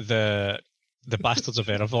the Bastards of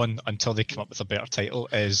Erebon, until they come up with a better title,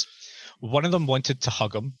 is one of them wanted to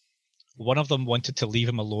hug him, one of them wanted to leave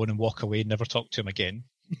him alone and walk away and never talk to him again,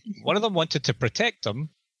 one of them wanted to protect him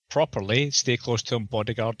properly, stay close to him,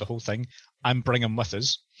 bodyguard, the whole thing, and bring him with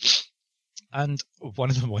us, and one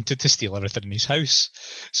of them wanted to steal everything in his house.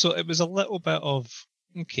 So it was a little bit of,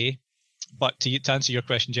 okay, but to answer your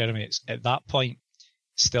question, Jeremy, it's at that point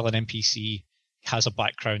still an NPC, has a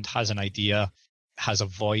background, has an idea, has a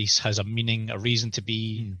voice, has a meaning, a reason to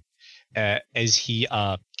be. Is he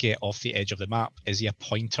a get off the edge of the map? Is he a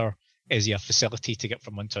pointer? Is he a facility to get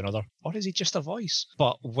from one to another? Or is he just a voice?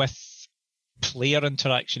 But with player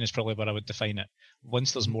interaction is probably where I would define it.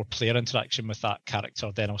 Once there's more player interaction with that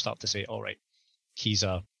character, then I'll start to say, all right, he's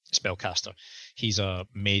a spellcaster. He's a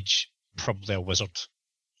mage, probably a wizard,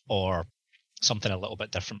 or something a little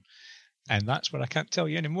bit different. And that's where I can't tell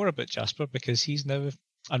you any more about Jasper, because he's now,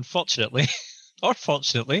 unfortunately, or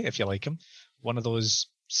fortunately, if you like him, one of those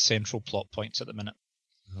central plot points at the minute.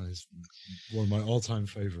 He's one of my all-time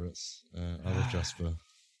favourites. I love Jasper.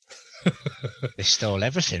 They stole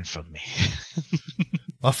everything from me.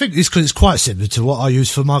 I think it's because it's quite similar to what I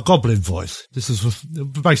use for my goblin voice. This is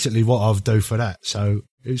basically what I'll do for that. So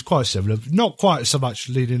it's quite similar. Not quite so much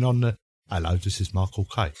leaning on the, hello, this is Michael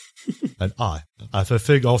K. And I have a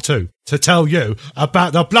thing or two to tell you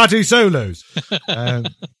about the bloody Zulus. And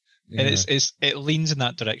it leans in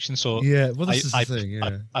that direction. So yeah, well, this is the thing.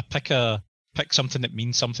 Yeah, I pick something that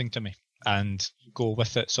means something to me and go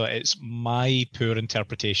with it. So it's my poor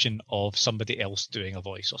interpretation of somebody else doing a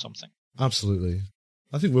voice or something. Absolutely.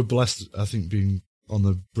 I think we're blessed. I think being on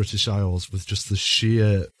the British Isles with just the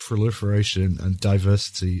sheer proliferation and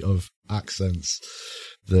diversity of accents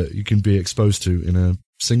that you can be exposed to in a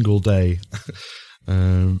single day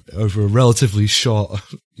over a relatively short,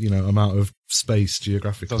 amount of space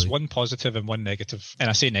geographically. There's one positive and one negative. And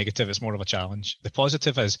I say negative, it's more of a challenge. The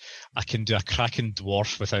positive is I can do a cracking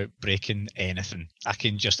dwarf without breaking anything. I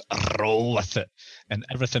can just roll with it and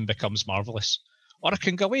everything becomes marvellous. Or I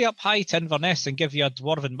can go way up high to Inverness and give you a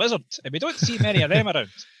dwarven wizard, and we don't see many of them around.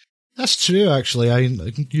 That's true, actually.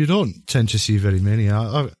 You don't tend to see very many.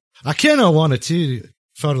 I kind of wanted to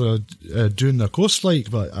further doing the coast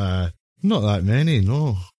like, but not that many,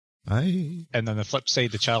 no. And then the flip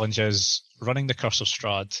side, the challenge is running the Curse of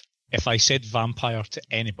Strahd. If I said vampire to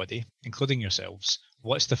anybody, including yourselves,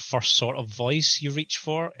 what's the first sort of voice you reach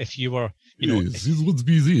for? If you were, yes, it would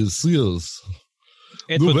be this, yes.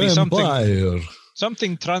 It the would vampire. Be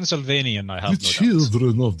something Transylvanian, I have the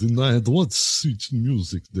children of the night, what sweet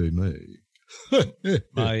music they make.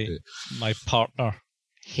 my partner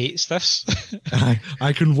hates this.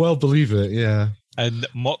 I can well believe it, yeah. And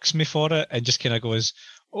mocks me for it and just kind of goes,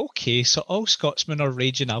 okay, so all Scotsmen are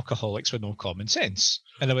raging alcoholics with no common sense.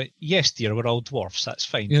 And I went, yes, dear, we're all dwarfs, that's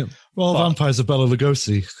fine. Yeah, well, vampires are Bela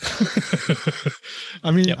Lugosi.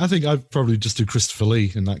 I mean, I think I'd probably just do Christopher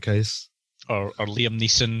Lee in that case. Or Liam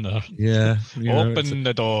Neeson. Open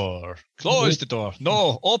the door. Close the door.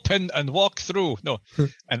 No, open and walk through. No.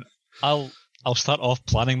 And I'll start off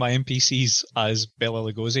planning my NPCs as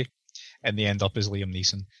Bela Lugosi, and they end up as Liam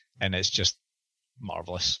Neeson. And it's just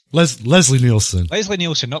marvellous. Leslie Nielsen. Leslie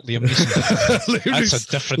Nielsen, not Liam Neeson. That's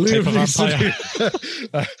a different type of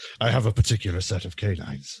vampire. I have a particular set of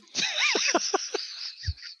canines.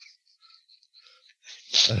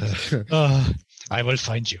 I will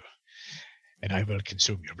find you. And I will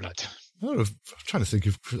consume your blood. I'm trying to think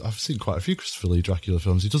of. I've seen quite a few Christopher Lee Dracula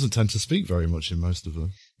films. He doesn't tend to speak very much in most of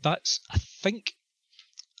them. I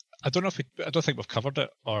don't think we've covered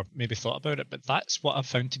it or maybe thought about it, but that's what I've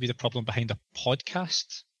found to be the problem behind a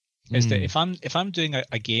podcast. Is that if I'm doing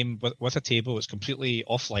a game with a table that's completely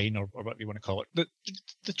offline or whatever you want to call it,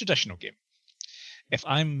 the traditional game. If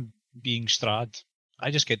I'm being Strahd,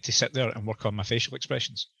 I just get to sit there and work on my facial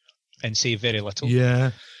expressions and say very little.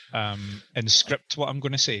 Yeah. And script what I'm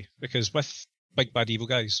going to say. Because with Big Bad Evil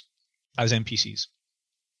Guys, as NPCs,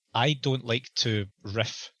 I don't like to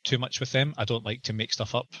riff too much with them. I don't like to make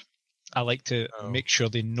stuff up. I like to make sure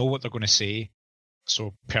they know what they're going to say.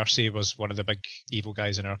 So Percy was one of the big evil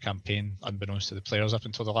guys in our campaign, unbeknownst to the players up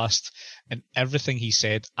until the last. And everything he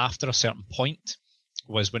said after a certain point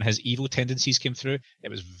was when his evil tendencies came through,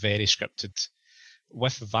 it was very scripted.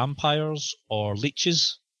 With vampires or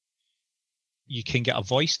leeches, you can get a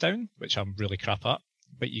voice down, which I'm really crap at,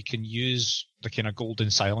 but you can use the kind of golden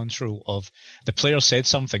silence rule of the player said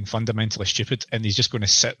something fundamentally stupid and he's just going to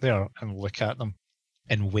sit there and look at them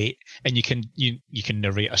and wait. And you can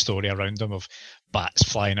narrate a story around them of bats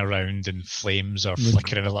flying around and flames or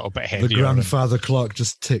flickering a little bit heavier. The grandfather clock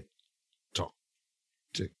just tick tock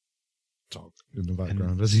in the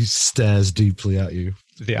background as he stares deeply at you.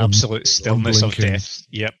 The absolute stillness of death.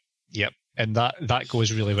 Yep. And that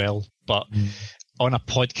goes really well. But on a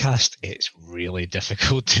podcast, it's really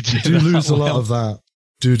difficult to do. You do lose a lot of that.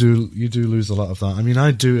 You do lose a lot of that. I mean,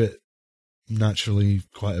 I do it naturally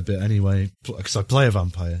quite a bit anyway, because I play a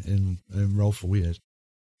vampire in Roll for Weird.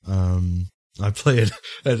 I play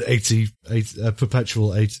a perpetual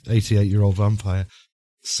 88-year-old vampire.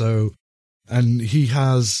 So, and he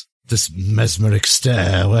has this mesmeric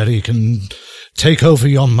stare where he can take over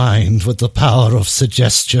your mind with the power of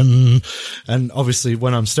suggestion. And obviously,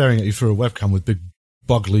 when I'm staring at you through a webcam with big,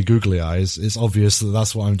 boggly, googly eyes, it's obvious that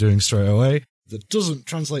that's what I'm doing straight away. That doesn't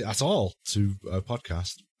translate at all to a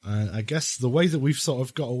podcast. I guess the way that we've sort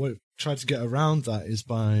of tried to get around that is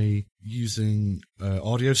by using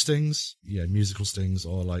audio stings, musical stings,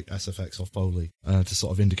 or like SFX off Foley to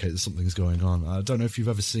sort of indicate that something's going on. I don't know if you've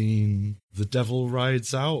ever seen The Devil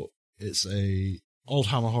Rides Out. It's a old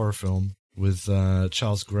Hammer horror film with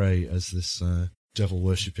Charles Gray as this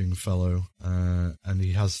devil-worshipping fellow, and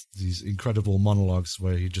he has these incredible monologues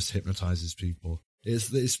where he just hypnotizes people.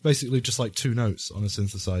 It's basically just like two notes on a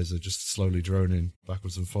synthesizer, just slowly droning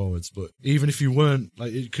backwards and forwards. But even if you weren't,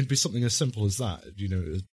 like, it could be something as simple as that,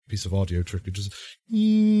 a piece of audio trick. It just,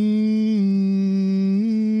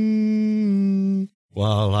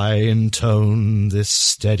 while I intone this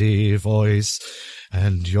steady voice,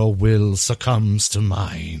 and your will succumbs to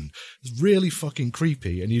mine. It's really fucking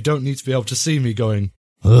creepy, and you don't need to be able to see me going,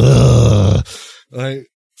 like,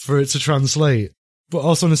 for it to translate. But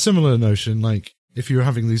also on a similar notion, like, if you're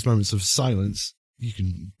having these moments of silence, you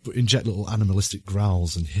can inject little animalistic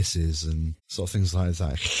growls and hisses and sort of things like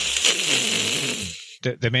that.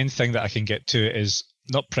 The main thing that I can get to is,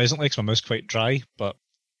 not presently because my mouth's quite dry, but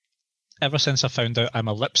ever since I found out I'm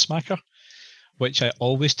a lip smacker, which I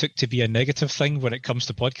always took to be a negative thing when it comes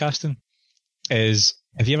to podcasting, is,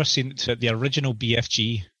 have you ever seen the original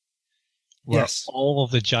BFG, where all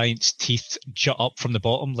of the giant's teeth jut up from the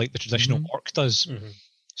bottom like the traditional orc does? Mm-hmm.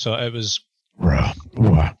 So it was...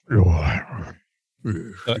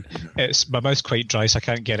 It's, my mouth's quite dry, so I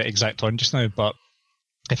can't get it exact on just now, but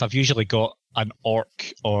if I've usually got an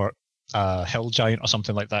orc or a hill giant or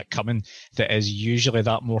something like that coming that is usually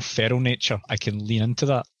that more feral nature, I can lean into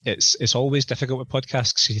that. It's always difficult with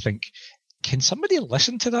podcasts because you think, can somebody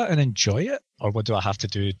listen to that and enjoy it? Or what do I have to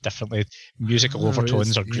do differently? Musical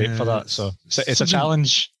overtones are great for that. So it's a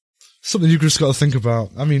challenge. Something you've just got to think about.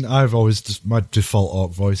 I mean, I've always just, my default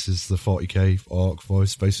orc voice is the 40k orc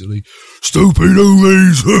voice, basically. Stupid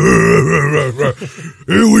Louise! Here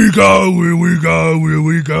we go, here we go, here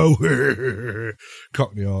we go.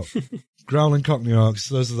 Cockney orc. Growling Cockney orcs,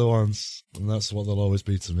 those are the ones. And that's what they'll always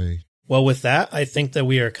be to me. Well, with that, I think that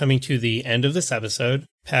we are coming to the end of this episode.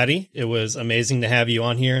 Paddy, it was amazing to have you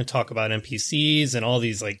on here and talk about NPCs and all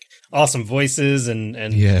these like awesome voices and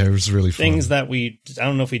yeah, it was really things fun. that I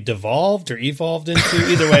don't know if we devolved or evolved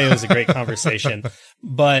into. Either way, it was a great conversation.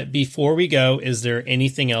 But before we go, is there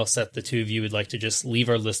anything else that the two of you would like to just leave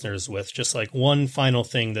our listeners with? Just like one final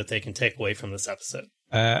thing that they can take away from this episode.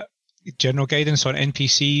 General guidance on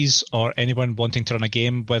NPCs or anyone wanting to run a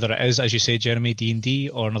game, whether it is, as you say, Jeremy, D&D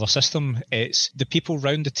or another system, it's the people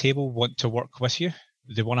round the table want to work with you.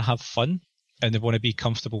 They want to have fun and they want to be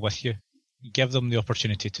comfortable with you. Give them the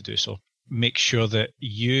opportunity to do so. Make sure that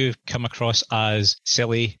you come across as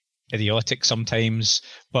silly, idiotic sometimes,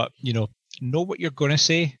 but know what you're going to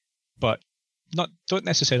say, but don't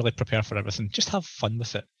necessarily prepare for everything. Just have fun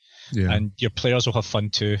with it. Yeah. And your players will have fun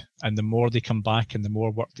too. And the more they come back and the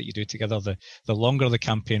more work that you do together, the longer the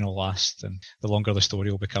campaign will last and the longer the story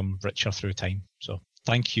will become richer through time. So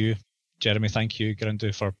thank you, Jeremy. Thank you,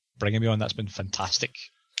 Grindu, for bringing me on. That's been fantastic.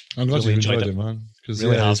 I'm glad you enjoyed it, man. Because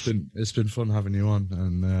really it's been fun having you on,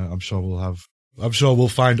 and I'm sure we'll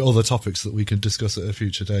find other topics that we can discuss at a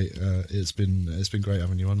future date. It's been great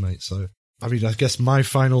having you on, mate. So I mean, I guess my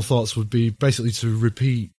final thoughts would be basically to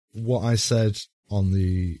repeat what I said on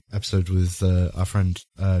the episode with our friend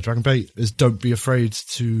Dragonbait, is don't be afraid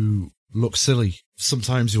to look silly.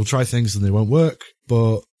 Sometimes you'll try things and they won't work,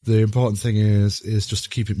 but the important thing is just to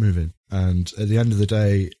keep it moving. And at the end of the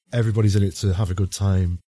day, everybody's in it to have a good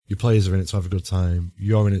time. Your players are in it to have a good time.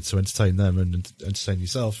 You're in it to entertain them and entertain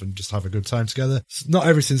yourself and just have a good time together. Not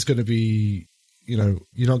everything's going to be, you're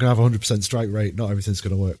not going to have 100% strike rate. Not everything's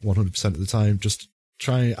going to work 100% of the time. Just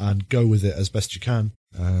try and go with it as best you can.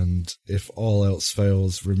 And if all else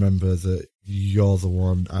fails, remember that you're the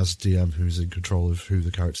one as DM who's in control of who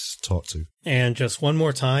the characters talk to. And just one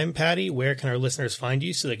more time, Paddy, where can our listeners find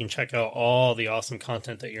you so they can check out all the awesome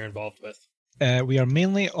content that you're involved with? We are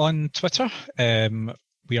mainly on Twitter.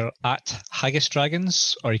 We are at Haggis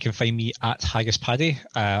Dragons, or you can find me at Haggis Paddy.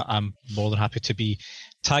 I'm more than happy to be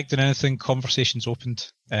tagged in anything. Conversations opened,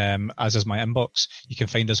 as is my inbox. You can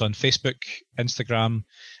find us on Facebook, Instagram,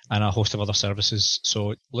 and a host of other services.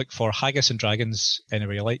 So look for Haggis and Dragons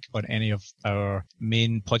anywhere you like on any of our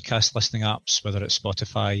main podcast listening apps, whether it's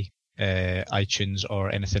Spotify, iTunes,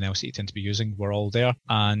 or anything else that you tend to be using. We're all there.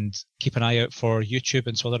 And keep an eye out for YouTube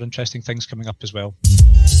and some other interesting things coming up as well.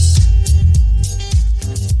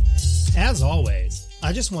 As always,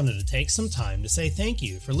 I just wanted to take some time to say thank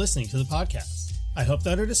you for listening to the podcast. I hope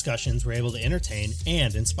that our discussions were able to entertain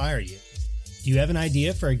and inspire you. Do you have an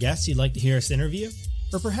idea for a guest you'd like to hear us interview?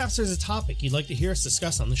 Or perhaps there's a topic you'd like to hear us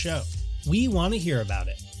discuss on the show? We want to hear about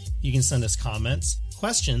it. You can send us comments,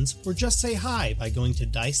 questions, or just say hi by going to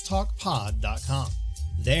dicetalkpod.com.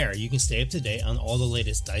 There, you can stay up to date on all the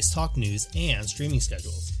latest Dice Talk news and streaming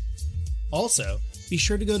schedules. Also, be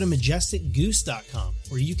sure to go to majesticgoose.com,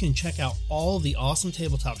 where you can check out all of the awesome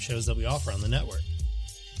tabletop shows that we offer on the network.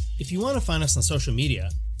 If you want to find us on social media,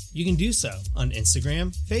 you can do so on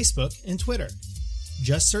Instagram, Facebook, and Twitter.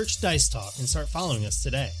 Just search Dice Talk and start following us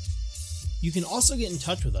today. You can also get in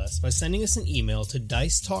touch with us by sending us an email to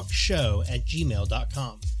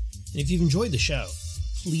dicetalkshow@gmail.com. And if you've enjoyed the show,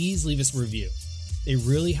 please leave us a review. They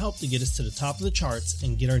really help to get us to the top of the charts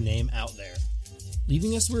and get our name out there.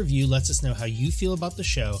 Leaving us a review lets us know how you feel about the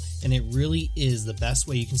show, and it really is the best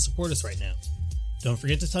way you can support us right now. Don't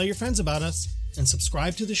forget to tell your friends about us, and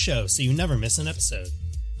subscribe to the show so you never miss an episode.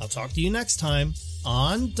 I'll talk to you next time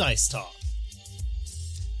on Dice Talk.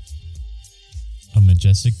 A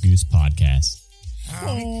Majestic Goose podcast.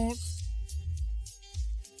 Honk.